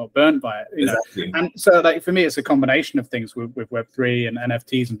people got burnt by it, you know. And so, like, for me, it's a combination of things with Web3 and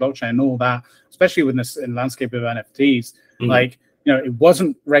NFTs and blockchain and all that, especially with this in landscape of NFTs. Like, you know, it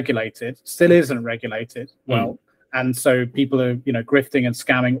wasn't regulated, still isn't regulated well, and so people are, you know, grifting and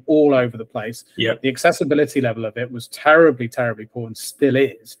scamming all over the place. The accessibility level of it was terribly poor, and still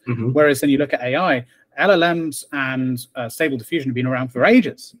is. Whereas then you look at AI, LLMs and Stable Diffusion have been around for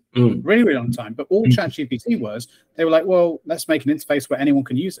ages, really long time. But all ChatGPT was, they were like, well, let's make an interface where anyone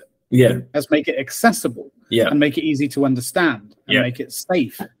can use it. Let's make it accessible and make it easy to understand and make it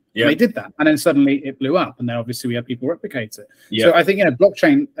safe. They did that, and then suddenly it blew up, and then obviously we have people replicate it. So I think, you know,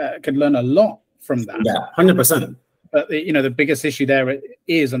 blockchain could learn a lot from that. 100%. But you know, the biggest issue there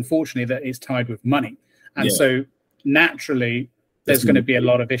is, unfortunately, that it's tied with money, and so naturally there's going to be a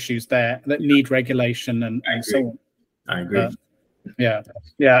lot of issues there that need regulation and so on. I agree.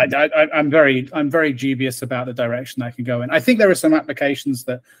 I'm very dubious about the direction that can go in. I think there are some applications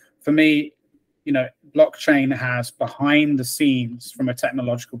that, for me, you know, blockchain has behind the scenes from a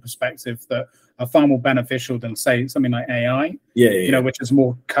technological perspective that are far more beneficial than, say, something like AI, you know, which is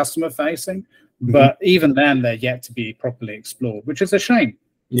more customer facing. But even then, they're yet to be properly explored, which is a shame.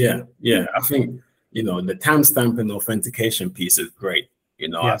 I think, you know, the timestamp and authentication piece is great. You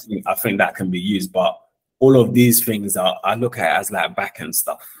know, I think that can be used, but all of these things I look at as like back-end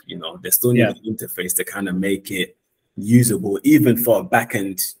stuff. You know, they still need an interface to kind of make it usable, even for a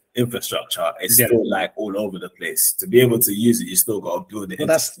back-end infrastructure. It's still like all over the place. To be able to use it, you still got to build it. Well,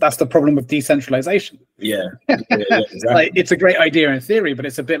 that's the problem with decentralization. Exactly. Like, it's a great idea in theory, but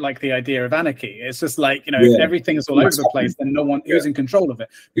it's a bit like the idea of anarchy. It's just like, you know, if everything is all over the place, then no one who's in control of it,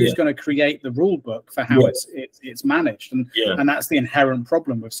 who's going to create the rule book for how it's managed, and that's the inherent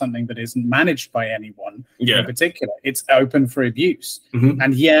problem with something that isn't managed by anyone in particular. It's open for abuse,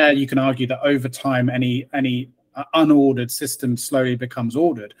 and you can argue that over time any unordered system slowly becomes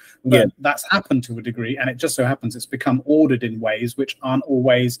ordered, but that's happened to a degree, and it just so happens it's become ordered in ways which aren't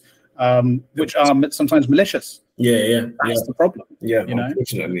always which are sometimes malicious. That's the problem. You know?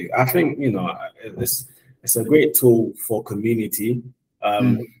 Unfortunately, I think, you know, it's a great tool for community,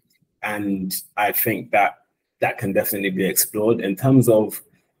 and I think that can definitely be explored. In terms of,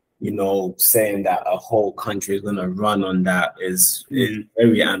 you know, saying that a whole country is going to run on that is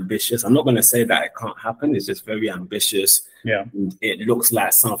very ambitious. I'm not going to say that it can't happen. It's just very ambitious. It looks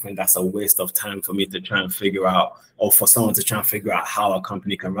like something that's a waste of time for me to try and figure out, or for someone to try and figure out how a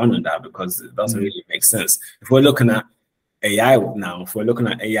company can run on that, because it doesn't really make sense. If we're looking at AI now, we're looking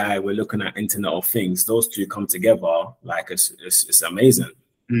at Internet of Things. Those two come together, like it's amazing.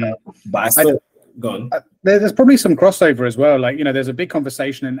 But I still... There's probably some crossover as well. Like, you know, there's a big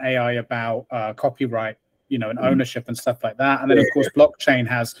conversation in AI about copyright, you know, and ownership and stuff like that. And then, of course, blockchain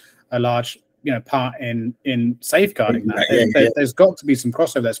has a large, you know, part in safeguarding that. There's got to be some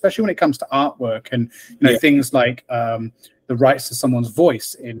crossover there, especially when it comes to artwork and, you know, things like the rights to someone's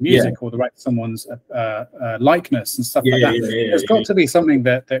voice in music, or the right to someone's likeness and stuff like that. There's got to be something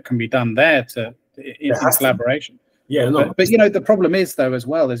that can be done there in collaboration. But you know, the problem is, though, as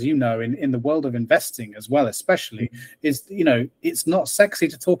well, as you know, in the world of investing as well, especially, is, you know, it's not sexy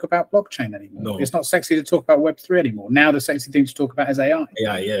to talk about blockchain anymore. It's not sexy to talk about Web3 anymore. Now the sexy thing to talk about is AI.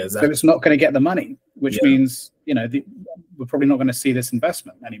 Exactly. So it's not going to get the money, which means, you know, we're probably not going to see this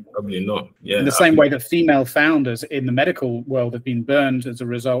investment anymore. Probably not. In the same way that female founders in the medical world have been burned as a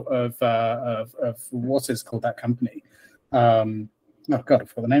result of what is called that company. Oh God, I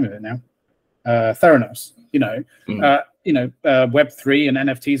forgot the name of it now. Theranos. Web3 and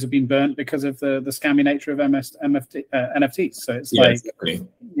NFTs have been burnt because of the scammy nature of NFTs. So it's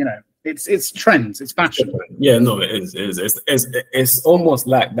you know, it's trends, it's fashion. It is. It's almost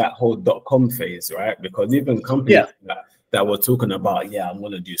like that whole .com phase, right? Because even companies that were talking about, I'm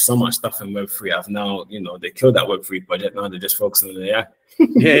going to do so much stuff in Web3, have now, you know, they killed that Web3 project. Now they're just focusing on AI.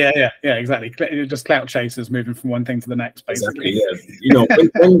 Exactly. Just clout chasers moving from one thing to the next, basically. Exactly, You know,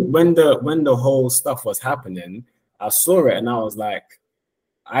 when the whole stuff was happening, I saw it and I was like,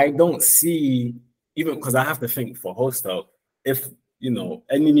 I don't see, even because I have to think for wholesale, if, you know,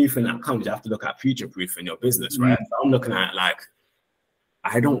 any new thing that comes, you have to look at future-proof in your business, right? So I'm looking at, like,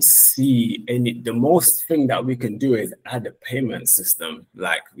 I don't see the most thing that we can do is add a payment system.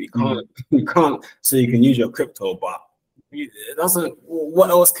 Like, we can't, so you can use your crypto, but it doesn't. What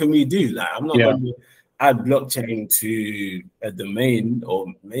else can we do? Like, I'm not going to add blockchain to a domain, or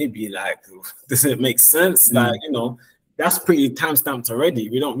maybe like, does it make sense? Like, you know, that's pretty time-stamped already.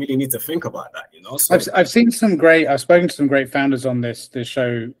 We don't really need to think about that, you know. So I've spoken to some great founders on this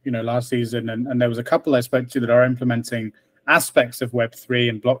show, you know, last season, and there was a couple I spoke to that are implementing aspects of Web3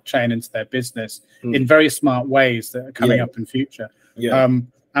 and blockchain into their business in very smart ways that are coming up in future.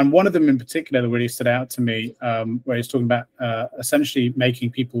 And one of them in particular that really stood out to me, where he's talking about essentially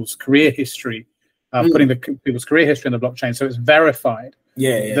making people's career history, putting people's career history in the blockchain, so it's verified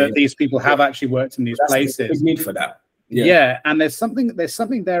that these people have actually worked in these places. There's need for that. And there's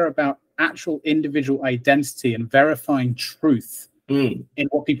something there about actual individual identity and verifying truth in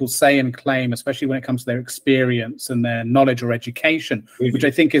what people say and claim, especially when it comes to their experience and their knowledge or education, which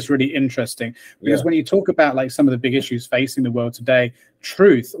I think is really interesting. Because when you talk about like some of the big issues facing the world today,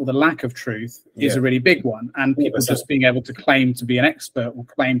 truth or the lack of truth is a really big one, and people just being able to claim to be an expert or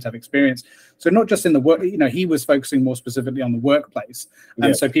claim to have experience. So not just in the work, you know, he was focusing more specifically on the workplace,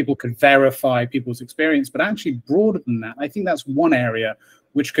 and so people could verify people's experience, but actually broader than that, I think that's one area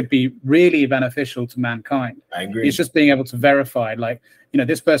which could be really beneficial to mankind. I agree. It's just being able to verify, like, you know,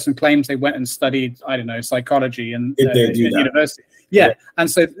 this person claims they went and studied, I don't know, psychology and at university.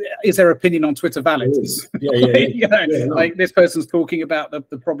 And so is their opinion on Twitter valid? Like this person's talking about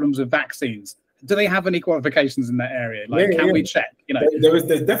the problems of vaccines. Do they have any qualifications in that area? Like, can we check? You know, there's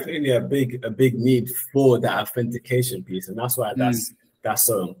definitely a big need for that authentication piece, and that's why that's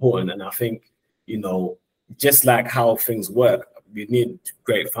so important. And I think, you know, just like how things work, we need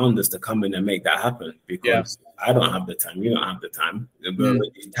great founders to come in and make that happen, because I don't have the time. You don't have the time. We're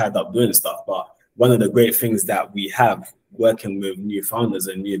already tied up doing stuff. But one of the great things that we have working with new founders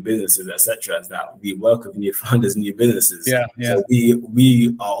and new businesses, etc., is that we work with new founders, new businesses. So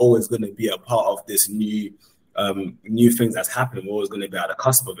we are always going to be a part of this new things that's happening. We're always going to be at the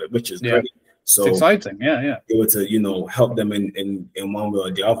cusp of it, which is great. So it's exciting. Able to, you know, help them in one way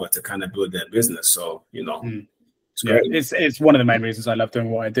or the other to kind of build their business. So, you know. It's one of the main reasons I love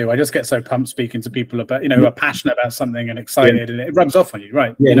doing what I do. I just get so pumped speaking to people about, you know, who are passionate about something and excited, and it rubs off on you,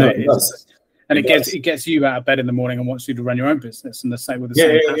 right? You know, it does. And it gets you out of bed in the morning and wants you to run your own business, and the same with the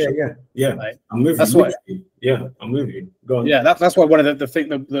same passion. Like, I'm with you. I'm with you. Go on. That's why one of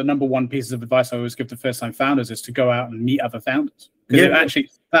the number one pieces of advice I always give to first-time founders is to go out and meet other founders, because it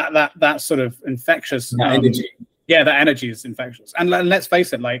actually that sort of infectious energy. Yeah, that energy is infectious. And let's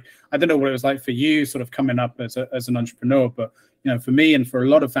face it, like, I don't know what it was like for you sort of coming up as an entrepreneur, but, you know, for me and for a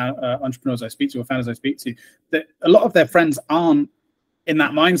lot of entrepreneurs I speak to, or founders I speak to, that a lot of their friends aren't in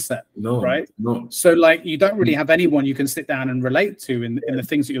that mindset, right? So like, you don't really have anyone you can sit down and relate to in the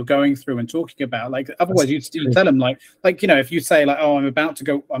things that you're going through and talking about. Like, otherwise you tell them like, you know, if you say like, oh, I'm about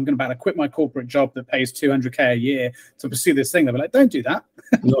to quit my corporate job that pays $200K a year to pursue this thing, they'll be like, don't do that.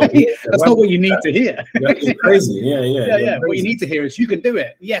 That's not what you need to hear. It's crazy. What you need to hear is, you can do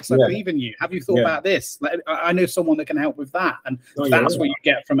it. Yes, I believe in you. Have you thought about this? Like, I know someone that can help with that. And that's what you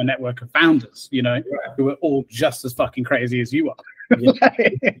get from a network of founders, you know, who are all just as fucking crazy as you are. No,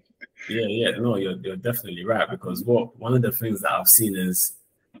 you're definitely right, because one of the things that I've seen is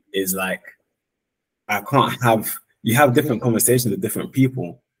like, you have different conversations with different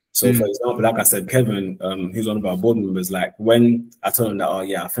people. So for example, like I said, Kevin, who's one of our board members, like, when I told him that,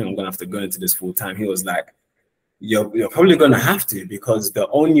 I think I'm gonna have to go into this full time, he was like, you're probably going to have to, because the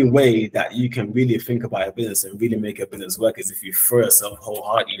only way that you can really think about a business and really make a business work is if you throw yourself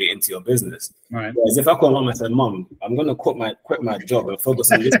wholeheartedly into your business. Right. Whereas if I call mom and said, Mom, I'm going to quit my job and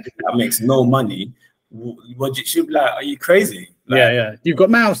focus on this that makes no money, she'd be like, are you crazy? Like, you've got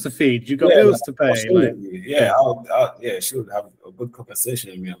mouths to feed, you've got bills to pay. She would have a good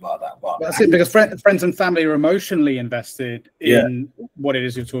conversation with me about that. But that's it, because friends and family are emotionally invested in what it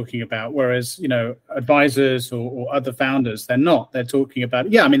is you're talking about, whereas, you know, advisors or other founders, they're not. They're talking about,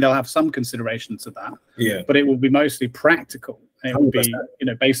 I mean, they'll have some consideration to that, but it will be mostly practical, and it will be, you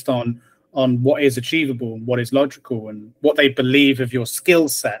know, based on what is achievable and what is logical and what they believe of your skill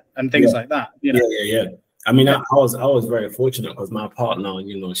set and things like that. You know? I mean, I was very fortunate, because my partner,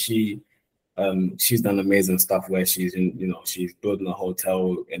 you know, she's done amazing stuff where she's building a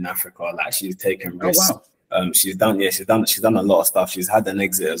hotel in Africa. Like, she's taken risks. Oh, wow. She's done a lot of stuff. She's had an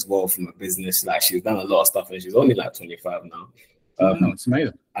exit as well from a business. Like, she's done a lot of stuff, and she's only like 25 now. It's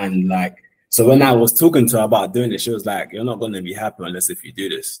amazing. And like, so when I was talking to her about doing it, she was like, you're not going to be happy unless if you do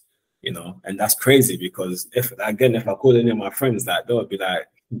this, you know. And that's crazy, because if I called any of my friends, like, they would be like,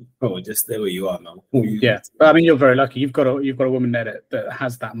 Oh, just stay where you are now. Yeah, but I mean, you're very lucky. You've got a woman there that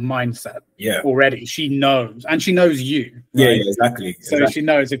has that mindset. Yeah. Already, she knows, and she knows you. Yeah, right? yeah, exactly. So she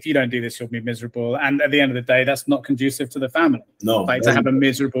knows if you don't do this, you'll be miserable. And at the end of the day, that's not conducive to the family. No, like to have a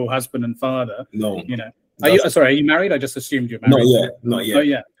miserable husband and father. No, you know. Are you married? I just assumed you're married. Not yet. Oh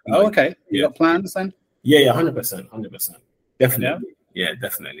yeah. Oh, okay. You got plans then? Yeah, 100%, definitely. Yeah,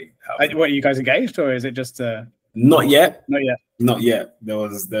 definitely. What, are you guys engaged, or is it just? Not yet. Not yet. There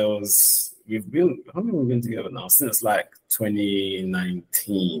was. We've been. How long have we been together now? Since like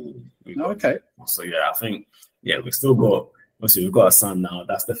 2019. Okay. So yeah, I think we still got. Obviously, we've got a son now.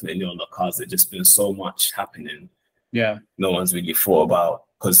 That's definitely on the cards. There's just been so much happening. Yeah. No one's really thought about,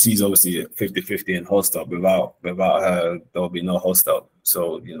 because she's obviously 50-50 in hostel. Without her, there will be no hostel.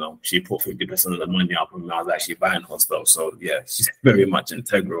 So, she put 50% of the money up when I was actually buying hostel. So yeah, she's very much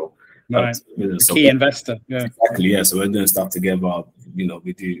integral. Right. Key investor. Yeah. Exactly. Yeah. So we're doing stuff together. We've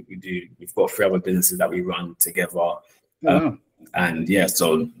got 3 other businesses that we run together. And yeah,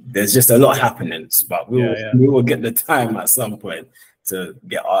 so there's just a lot happening, but we will get the time at some point to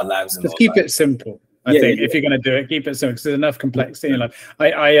get our lives in. Just keep it simple. I think if you're going to do it, keep it simple, because there's enough complexity in life.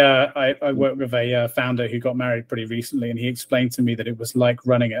 I worked with a founder who got married pretty recently, and he explained to me that it was like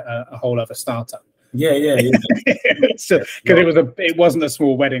running a whole other startup. Yeah. So, because it wasn't a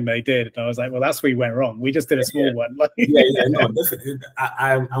small wedding they did, and I was like, well, that's where you went wrong. We just did a small one. No, definitely.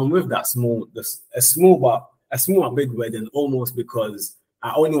 I'm with that a small but big wedding, almost because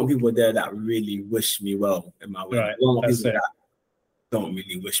I only want people there that really wish me well in my wedding. Right, I don't want people that don't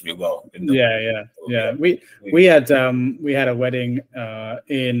really wish me well. We had a wedding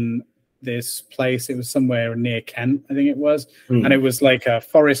in this place. It was somewhere near Kent, I think it was, and it was like a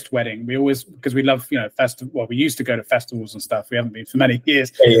forest wedding. We always, because we love festival. Well, we used to go to festivals and stuff. We haven't been for many years,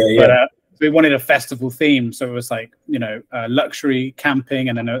 but we wanted a festival theme, so it was like luxury camping,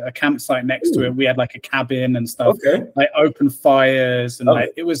 and then a campsite next to it. We had like a cabin and stuff, like open fires, and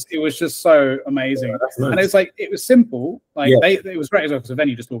like it was just so amazing. Nice. And it was like, it was simple, like it was great as well, because the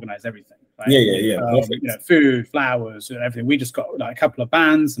venue just organized everything. Right? Food, flowers, and everything. We just got like a couple of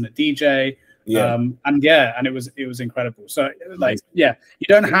bands and a DJ. And it was incredible. So you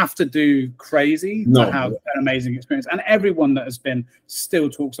don't have to do crazy to have an amazing experience. And everyone that has been still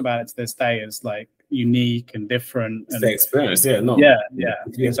talks about it to this day as like unique and different. It's the experience, exactly.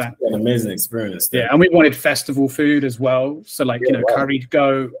 An amazing experience. Yeah, and we wanted festival food as well. So curried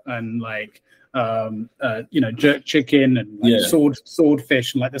goat and like jerk chicken and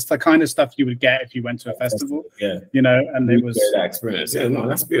swordfish, and like that's the kind of stuff you would get if you went to a festival. And it was that experience.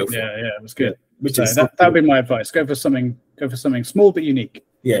 That's beautiful. It was good. That would be my advice. Go for something small but unique.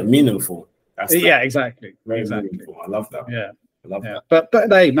 Meaningful. Exactly. Very meaningful. I love that. I love that. But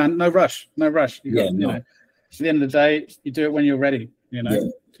hey, man, no rush. At the end of the day, you do it when you're ready.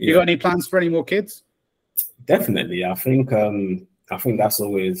 You got any plans for any more kids? Definitely. I think that's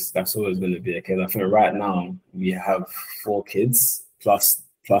always going to be a kid. I think right now we have 4 kids plus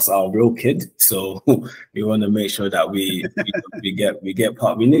our real kid. So we want to make sure that we get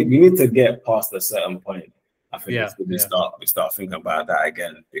part. We need to get past a certain point. I think we start thinking about that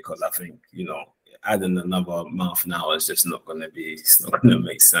again, because I think adding another month now is just not going to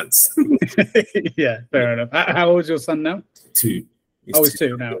make sense. Fair enough. How old is your son now? 2. He's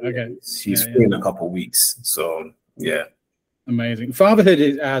 2 now. Okay. He's 3 in a couple of weeks. So yeah. Amazing.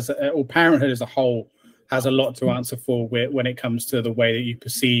 Fatherhood or parenthood as a whole has a lot to answer for when it comes to the way that you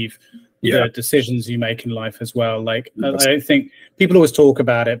perceive the decisions you make in life as well. Like, I don't think people always talk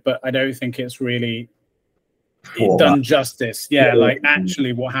about it, but I don't think it's really done justice.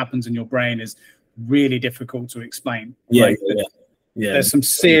 Actually what happens in your brain is really difficult to explain. There's some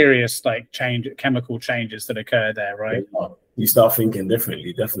serious chemical changes that occur there, right? You start thinking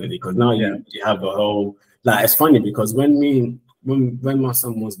differently, definitely, because now you have a whole. Like, it's funny because when my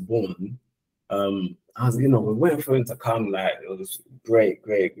son was born, I was, we went for him to come, like, it was great.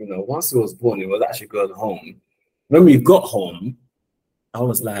 Once he was born, he was actually going home. When we got home, I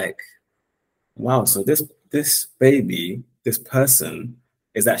was like, wow, so this baby, this person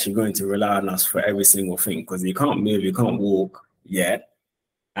is actually going to rely on us for every single thing, because he can't move, he can't walk yet.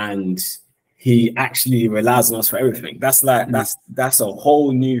 And he actually relies on us for everything. That's like that's a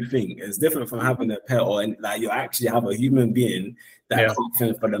whole new thing. It's different from having a pet, or like you actually have a human being that can't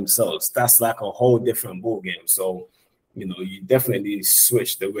think for themselves. That's like a whole different ball game. So, you definitely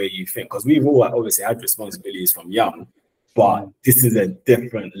switch the way you think, because we've all obviously had responsibilities from young, but this is a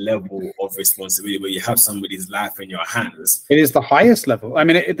different level of responsibility where you have somebody's life in your hands. It is the highest level. I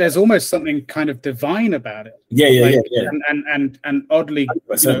mean, there's almost something kind of divine about it. And oddly,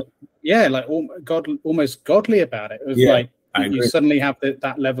 almost godly about it. It was like You suddenly have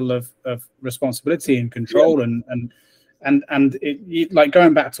that level of responsibility and control, and like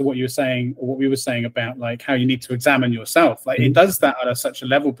going back to what you were saying, or what we were saying about like how you need to examine yourself, like it does that at such a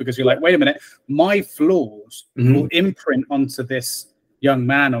level, because you're like, wait a minute, my flaws will imprint onto this young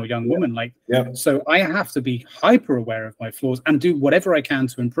man or young woman, like so I have to be hyper aware of my flaws and do whatever I can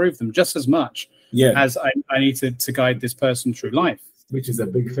to improve them just as much as I need to guide this person through life. Which is a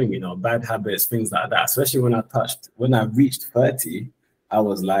big thing, you know, bad habits, things like that. Especially when I reached 30, I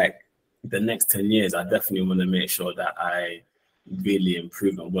was like, the next 10 years, I definitely want to make sure that I really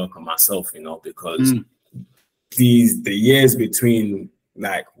improve and work on myself, you know, because the years between,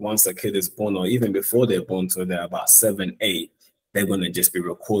 like, once a kid is born, or even before they're born, till they're about 7, 8, they're going to just be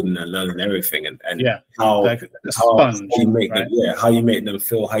recording and learning everything, and how you make them, how you make them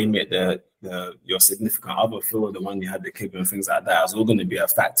feel, how you make your significant other feel, the one you had the kid, and things like that is all going to be a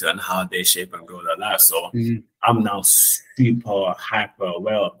factor in how they shape and grow their life. So I'm now super hyper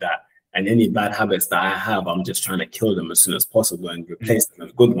aware of that, and any bad habits that I have, I'm just trying to kill them as soon as possible and replace them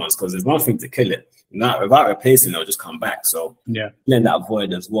with good ones, because there's one thing to kill it, without replacing, they'll just come back. So filling that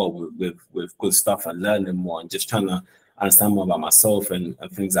void as well with good stuff and learning more, and just trying to understand more about myself and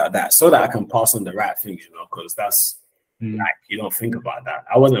things like that, so that I can pass on the right things, you know, because that's like, you don't think about that.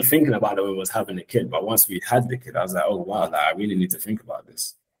 I wasn't thinking about it when I was having a kid, but once we had the kid, I was like, oh wow, like, I really need to think about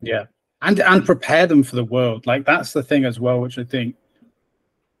this. And prepare them for the world. Like, that's the thing as well, which I think,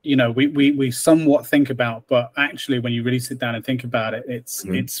 you know, we somewhat think about, but actually when you really sit down and think about it,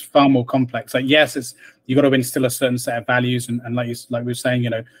 it's far more complex. Like, yes, you got to instill a certain set of values, and like we were saying, you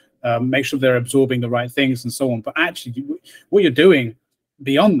know, make sure they're absorbing the right things and so on. But actually, what you're doing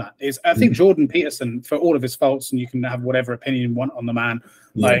beyond that is, I think Jordan Peterson, for all of his faults, and you can have whatever opinion you want on the man,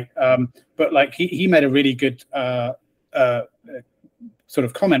 but like he made a really good sort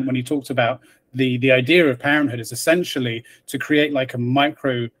of comment when he talked about the idea of parenthood is essentially to create like a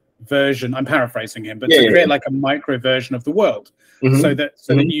micro version. I'm paraphrasing him, but to create like a micro version of the world. So that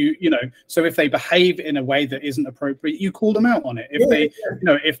you know, so if they behave in a way that isn't appropriate, you call them out on it. If they you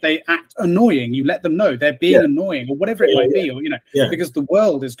know, if they act annoying, you let them know they're being annoying, or whatever it might be, or, you know, because the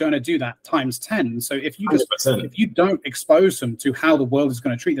world is going to do that times 10. So if you if you don't expose them to how the world is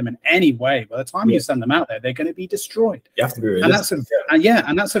going to treat them in any way, by the time you send them out there, they're going to be destroyed. You have to be realistic.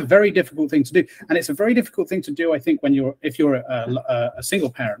 And that's a very difficult thing to do, and it's a very difficult thing to do, I think, when if you're a single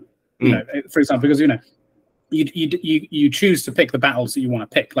parent, you know, for example, because, you know, you choose to pick the battles that you want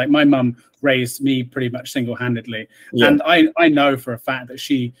to pick. Like, my mum raised me pretty much single-handedly, and I know for a fact that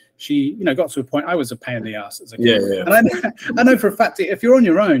she you know, got to a point I was a pain in the ass as a kid. And I know for a fact that if you're on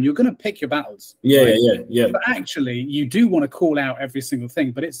your own, you're going to pick your battles. But actually, you do want to call out every single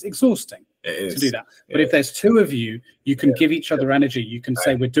thing, but it's exhausting to do that. But if there's two of you, you can give each other energy. You can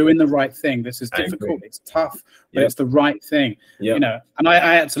say, we're doing the right thing. This is difficult. It's tough, but it's the right thing. You know, and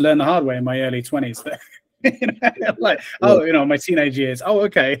I had to learn the hard way in my early 20s that, you know, like, you know, my teenage years.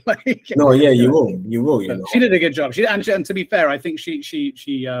 Okay. Like, you will. You know. She did a good job. And to be fair, I think she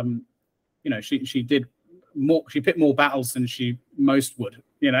you know, she did more. She picked more battles than most would.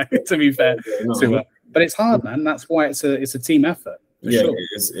 You know, to be fair to her. But it's hard, man. That's why it's a team effort. Sure.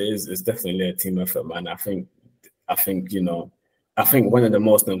 It's definitely a team effort, man. I think you know, I think one of the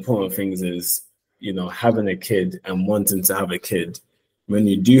most important things is, you know, having a kid and wanting to have a kid. When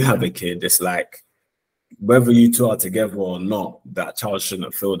you do have a kid, it's like, whether you two are together or not, that child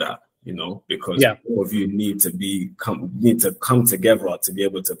shouldn't feel that, you know, because both of you need to come together to be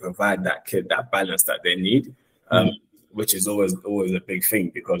able to provide that kid that balance that they need, which is always a big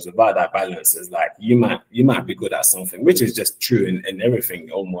thing, because without that balance, is like, you might be good at something, which is just true in everything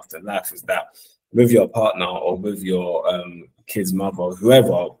almost in life, is that with your partner or with your kid's mother or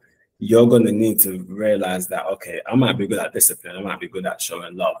whoever, you're going to need to realize that, okay, I might be good at discipline, I might be good at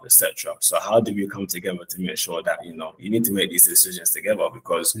showing love, etc. So how do we come together to make sure that, you know, you need to make these decisions together,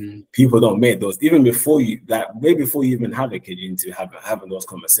 because people don't make those, even before you, like, way before you even have a kid, you need to having those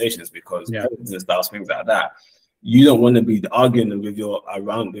conversations, because parents and stuff, things like that, you don't want to be arguing with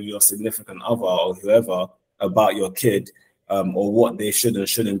your significant other or whoever about your kid, or what they should and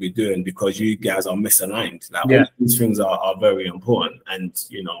shouldn't be doing, because you guys are misaligned. Like, all these things are very important, and,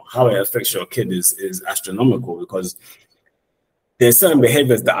 you know, how it affects your kid is astronomical, because there's certain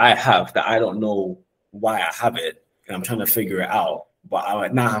behaviors that I have that I don't know why I have it, and I'm trying to figure it out. But I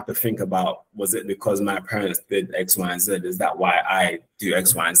now have to think about, was it because my parents did X, Y, and Z? Is that why I do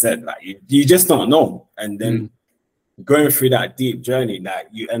X, Y, and Z? Like, you just don't know, and then going through that deep journey,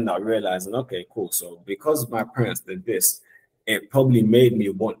 that you end up realizing, okay, cool. So because my parents did this, it probably made me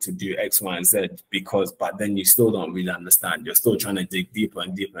want to do X, Y, and Z, but then you still don't really understand. You're still trying to dig deeper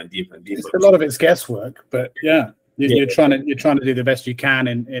and deeper and deeper and deeper. A lot of it's guesswork, but You're trying to do the best you can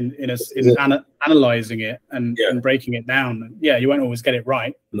in analyzing it and breaking it down. Yeah, you won't always get it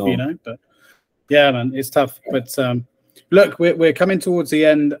right, but yeah, man, it's tough. But look, we're coming towards the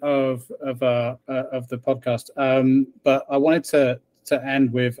end of the podcast. But I wanted to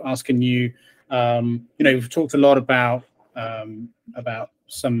end with asking you. We've talked a lot about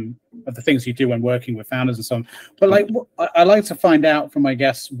some of the things you do when working with founders and so on. But I like to find out from my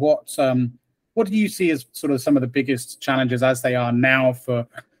guests what do you see as sort of some of the biggest challenges as they are now for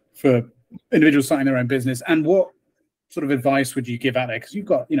individuals starting their own business, and what sort of advice would you give out there? Because you've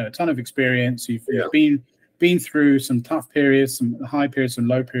got a ton of experience. You've been through some tough periods, some high periods, some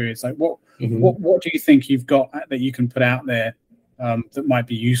low periods. Like what do you think you've got that you can put out there that might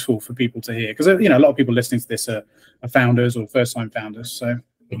be useful for people to hear? Because a lot of people listening to this are founders or first-time founders. So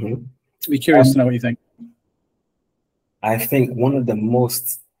I'd be curious to know what you think. I think one of the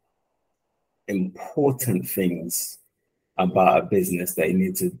most important things about a business that you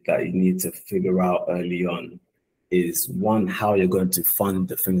need to figure out early on is, one, how you're going to fund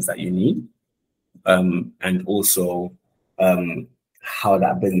the things that you need, and also how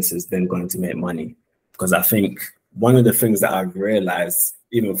that business is then going to make money. Because I think one of the things that I've realized,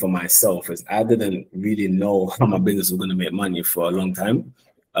 even for myself, is I didn't really know how my business was going to make money for a long time.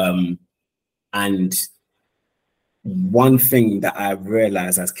 And one thing that I've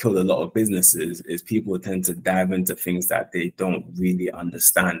realized has killed a lot of businesses is people tend to dive into things that they don't really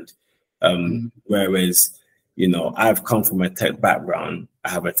understand. Whereas, I've come from a tech background. I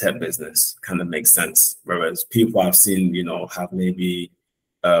have a tech business, kind of makes sense. Whereas people I've seen, have maybe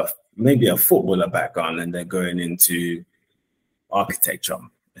a footballer background and they're going into architecture.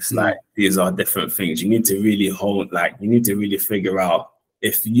 It's like, these are different things. You need to really you need to really figure out,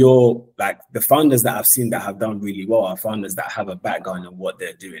 if you're like the founders that I've seen that have done really well are founders that have a background in what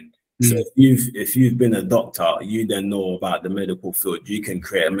they're doing. So if you've been a doctor, you then know about the medical field. You can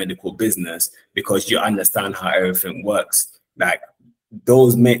create a medical business because you understand how everything works. Like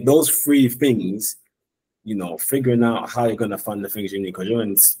those three things, figuring out how you're going to fund the things you need, because you're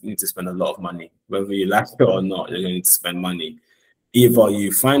going to need to spend a lot of money, whether you like it or not. You're going to spend money. Either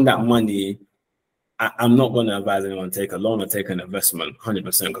you find that money. I'm not going to advise anyone to take a loan or take an investment 100%,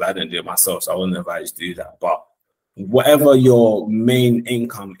 because I didn't do it myself, so I wouldn't advise you to do that. But whatever your main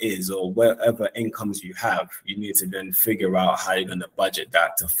income is, or whatever incomes you have, you need to then figure out how you're going to budget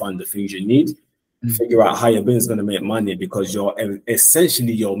that to fund the things you need. Figure out how your business is going to make money, because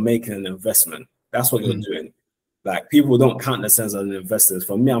you're making an investment. That's what you're doing. Like, people don't count themselves as investors.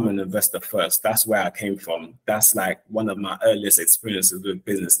 For me, I'm an investor first. That's where I came from. That's like one of my earliest experiences with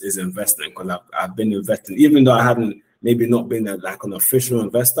business is investing, because I've been investing, even though I haven't maybe not been an official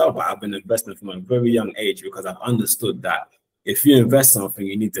investor, but I've been investing from a very young age, because I've understood that if you invest something,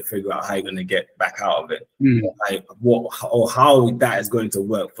 you need to figure out how you're going to get back out of it, like how that is going to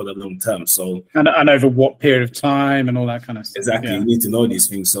work for the long term. So and over what period of time and all that kind of stuff. Exactly, you need to know these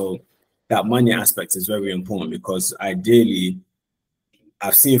things. So that money aspect is very important, because ideally,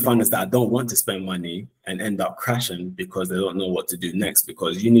 I've seen founders that don't want to spend money and end up crashing because they don't know what to do next,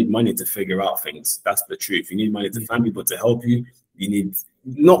 because you need money to figure out things. That's the truth. You need money to find people to help you. You need,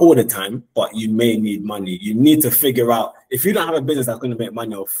 not all the time, but you may need money. You need to figure out, if you don't have a business that's going to make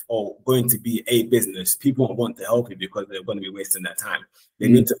money or going to be a business, people won't want to help you because they're going to be wasting their time. They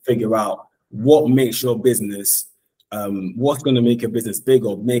need to figure out what makes your business, what's going to make a business big,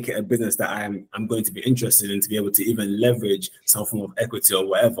 or make it a business that I'm going to be interested in, to be able to even leverage some form of equity or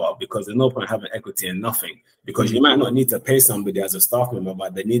whatever, because there's no point having equity in nothing, because you might not need to pay somebody as a staff member,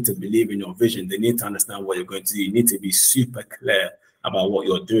 but they need to believe in your vision. They need to understand what you're going to do. You need to be super clear about what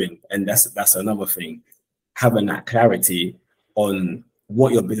you're doing. And that's another thing, having that clarity on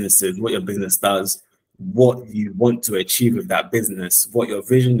what your business is, what your business does, what you want to achieve with that business, what your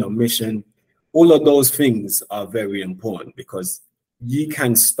vision, your mission. All of those things are very important, because you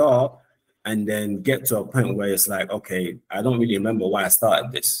can start and then get to a point where it's like, okay, I don't really remember why I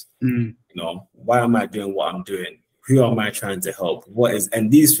started this. Why am I doing what I'm doing? Who am I trying to help?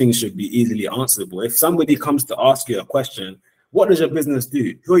 And these things should be easily answerable. If somebody comes to ask you a question, what does your business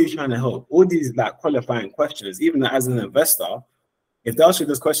do? Who are you trying to help? All these like qualifying questions, even as an investor, if they ask you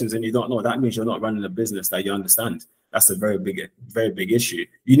those questions and you don't know, that means you're not running a business that you understand. That's a very big issue.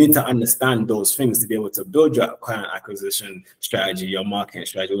 You need to understand those things to be able to build your client acquisition strategy, your marketing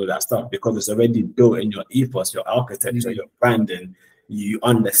strategy, all of that stuff, because it's already built in your ethos, your architecture, your branding. You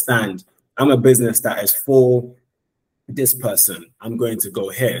understand, I'm a business that is for this person. I'm going to go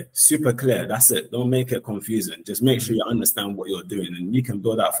here. Super clear. That's it. Don't make it confusing. Just make sure you understand what you're doing, and you can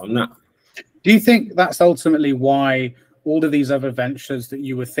build out from that. Do you think that's ultimately why all of these other ventures that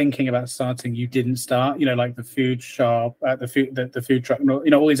you were thinking about starting, you didn't start, like the food shop, the food truck,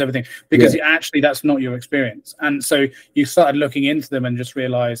 all these other things, because actually that's not your experience. And so you started looking into them and just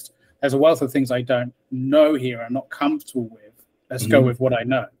realized there's a wealth of things I don't know here, I'm not comfortable with. Let's go with what I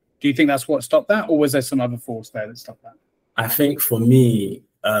know. Do you think that's what stopped that, or was there some other force there that stopped that? I think for me,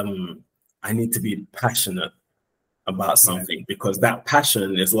 I need to be passionate about something, because that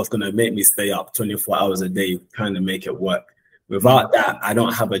passion is what's going to make me stay up 24 hours a day trying to make it work. Without that, I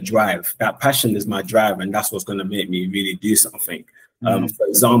don't have a drive. That passion is my drive, and that's what's going to make me really do something. For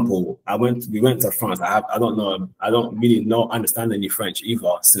example, we went to France. I don't really understand any French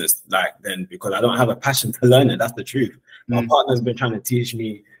either since then, because I don't have a passion to learn it. That's the truth. My partner's been trying to teach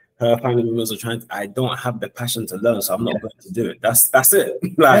me. Her family members are trying. I don't have the passion to learn, so I'm not going to do it. That's it.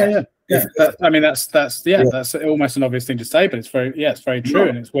 That's almost an obvious thing to say, but it's very true,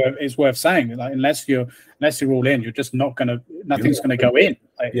 and it's worth saying. Like, unless you're all in, you're just nothing's gonna go in.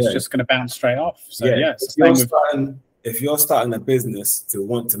 It's just gonna bounce straight off. So if you're starting a business to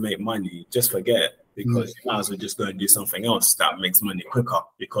want to make money, just forget it, because you might as well just go and do something else that makes money quicker.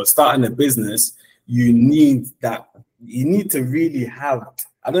 Because starting a business, you need to really have.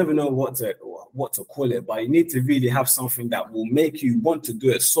 I don't even know what to call it, but you need to really have something that will make you want to do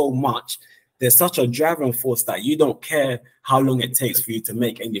it so much. There's such a driving force that you don't care how long it takes for you to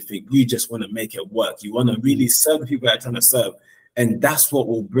make anything. You just want to make it work. You want to really serve the people that are trying to serve. And that's what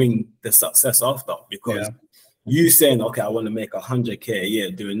will bring the success after, because you saying, okay, I want to make 100K a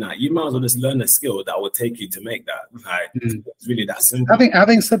year doing that. You might as well just learn a skill that will take you to make that. It's really that simple.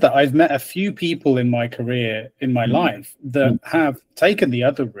 Having said that, I've met a few people in my career, in my life, that have taken the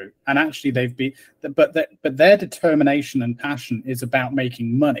other route, and actually but their determination and passion is about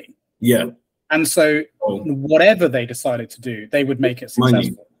making money. Yeah. And so whatever they decided to do, they would make it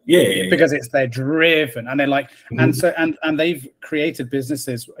successful. Because it's they're driven, and they're like, and they've created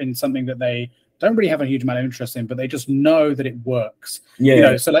businesses in something that they don't really have a huge amount of interest in, but they just know that it works.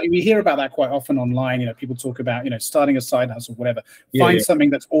 So like we hear about that quite often online. People talk about starting a side hustle, whatever. Find something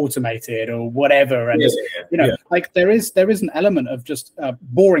that's automated or whatever, and like there is an element of just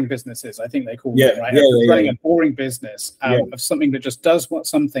boring businesses. I think they call it, right? Running a boring business of something that just does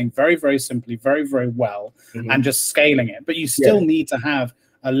something very, very simply, very, very well, and just scaling it. But you still need to have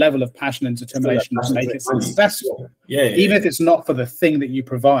a level of passion and determination to make it successful. Even if it's not for the thing that you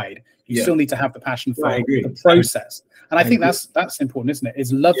provide. You still need to have the passion for the process. And I think that's important, isn't it?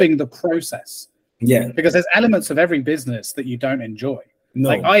 Is loving the process. Because there's elements of every business that you don't enjoy.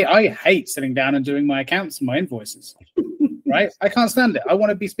 Like I hate sitting down and doing my accounts and my invoices. Right? I can't stand it. I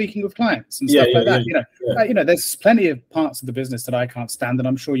want to be speaking with clients and stuff like that. There's plenty of parts of the business that I can't stand, and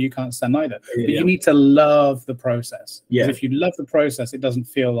I'm sure you can't stand either. But you need to love the process. Because if you love the process, it doesn't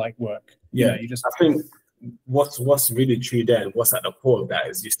feel like work. I think what's really true there, and what's at the core of that,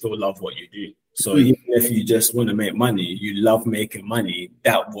 is you still love what you do. So even if you just want to make money, you love making money,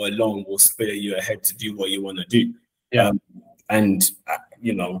 that alone will spur you ahead to do what you want to do.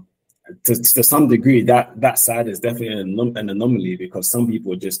 To some degree, that side is definitely an anomaly, because some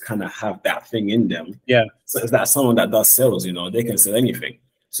people just kind of have that thing in them. So it's that someone that does sales, they can sell anything.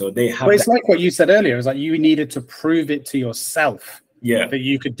 So they have. Well, it's like what you said earlier. It's like you needed to prove it to yourself. That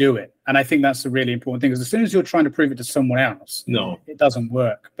you could do it. And I think that's a really important thing, because as soon as you're trying to prove it to someone else, it doesn't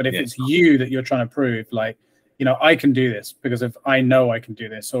work. But if it's you that you're trying to prove, like, I can do this because if I know I can do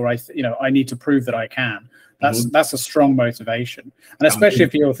this, or I need to prove that I can. That's a strong motivation. And especially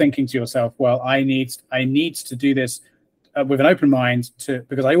if you're thinking to yourself, well, I need to do this with an open mind,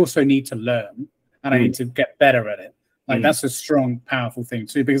 because I also need to learn, and I need to get better at it. Like that's a strong, powerful thing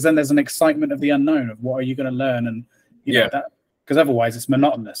too, because then there's an excitement of the unknown, of what are you going to learn, and that. Because otherwise it's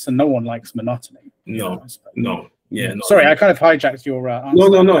monotonous, and no one likes monotony. Sorry, I kind of hijacked your answer.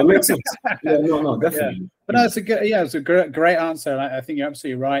 No, it makes sense. Definitely. But no, it's a great answer. I think you're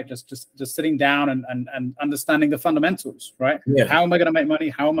absolutely right. Just sitting down and understanding the fundamentals, right? How am I going to make money?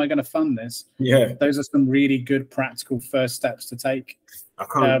 How am I going to fund this? Those are some really good practical first steps to take. I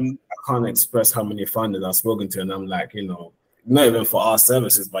can't express how many funders I've spoken to, and I'm like, not even for our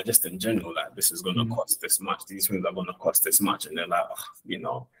services, but just in general, like, this is going to cost this much. These things are going to cost this much. And they're like,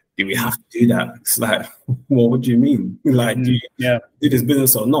 do we have to do that? It's like, well, what do you mean? Like, do you do this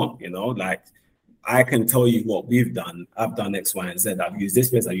business or not? Like, I can tell you what we've done. I've done X, Y, and Z. I've used this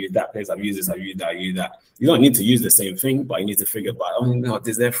place. I've used that place. I've used this. I've used that. I've used that. You don't need to use the same thing, but you need to figure out,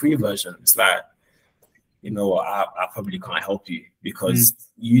 there's their free version. It's like, I probably can't help you, because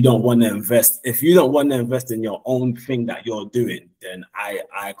you don't want to invest. If you don't want to invest in your own thing that you're doing, then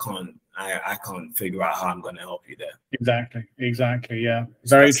I I can't figure out how I'm going to help you there. Exactly. Yeah,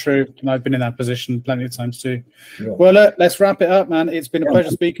 very true. And I've been in that position plenty of times too. Yeah. Well, let's wrap it up, man. It's been a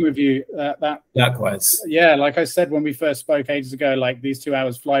pleasure speaking with you. Likewise. Yeah, like I said when we first spoke ages ago, like these 2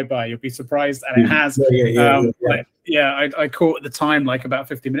 hours fly by. You'll be surprised, and it has. I caught at the time like about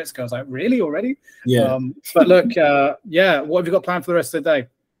 50 minutes ago. I was like, really already? Yeah. But look, what have you got planned for the rest of the day?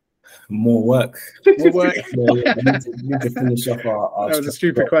 More work. More work. We need to finish off our that was a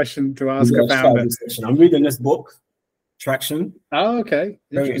stupid question to ask a founder. I'm reading this book, Traction. Oh, okay.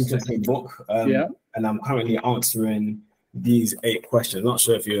 Very interesting book. And I'm currently answering these 8 questions. Not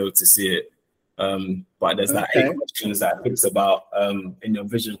sure if you're able to see it, but there's that 8 questions that thinks about in your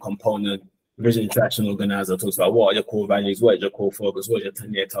vision component. Vision Traction Organizer talks about what are your core values, what is your core focus, what is your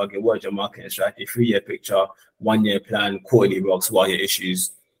 10-year target, what is your marketing strategy, 3-year picture, 1-year plan, quarterly rocks, what are your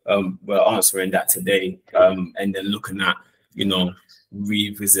issues. We're answering that today, and then looking at,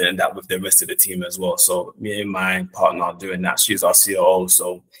 revisiting that with the rest of the team as well. So me and my partner are doing that. She's our COO,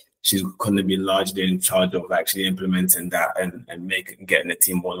 so she's going to be largely in charge of actually implementing that and getting the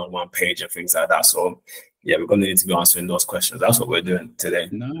team one-on-one page and things like that. So yeah, we're going to need to be answering those questions. That's what we're doing today.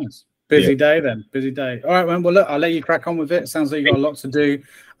 Nice. Busy day then. Busy day. All right, man. Well, look, I'll let you crack on with it. Sounds like you got a lot to do.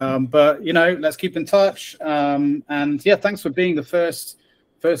 But let's keep in touch. And yeah, thanks for being the first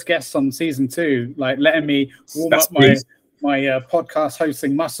guest on season 2, like letting me warm up my podcast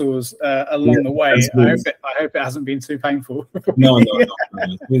hosting muscles along the way. I hope it hasn't been too painful. No.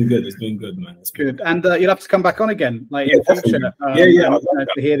 It's been good, man. It's good. And you'll have to come back on again, like in the future.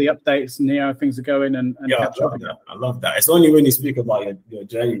 To hear the updates and hear how things are going and catch up. I love that. It's only when you speak about your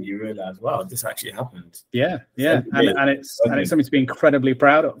journey you realize, wow, this actually happened. Yeah. And it's something to be incredibly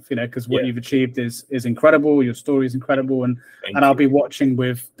proud of, because what you've achieved is incredible. Your story is incredible, and I'll be watching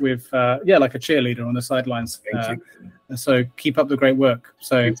with like a cheerleader on the sidelines. So keep up the great work.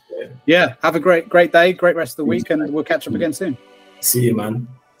 So yeah, have a great day, great rest of the week, and we'll catch up again soon. See you, man.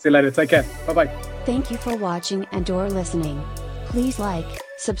 See you later. Take care. Bye-bye. Thank you for watching and/or listening. Please like,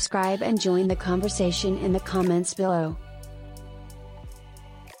 subscribe, and join the conversation in the comments below.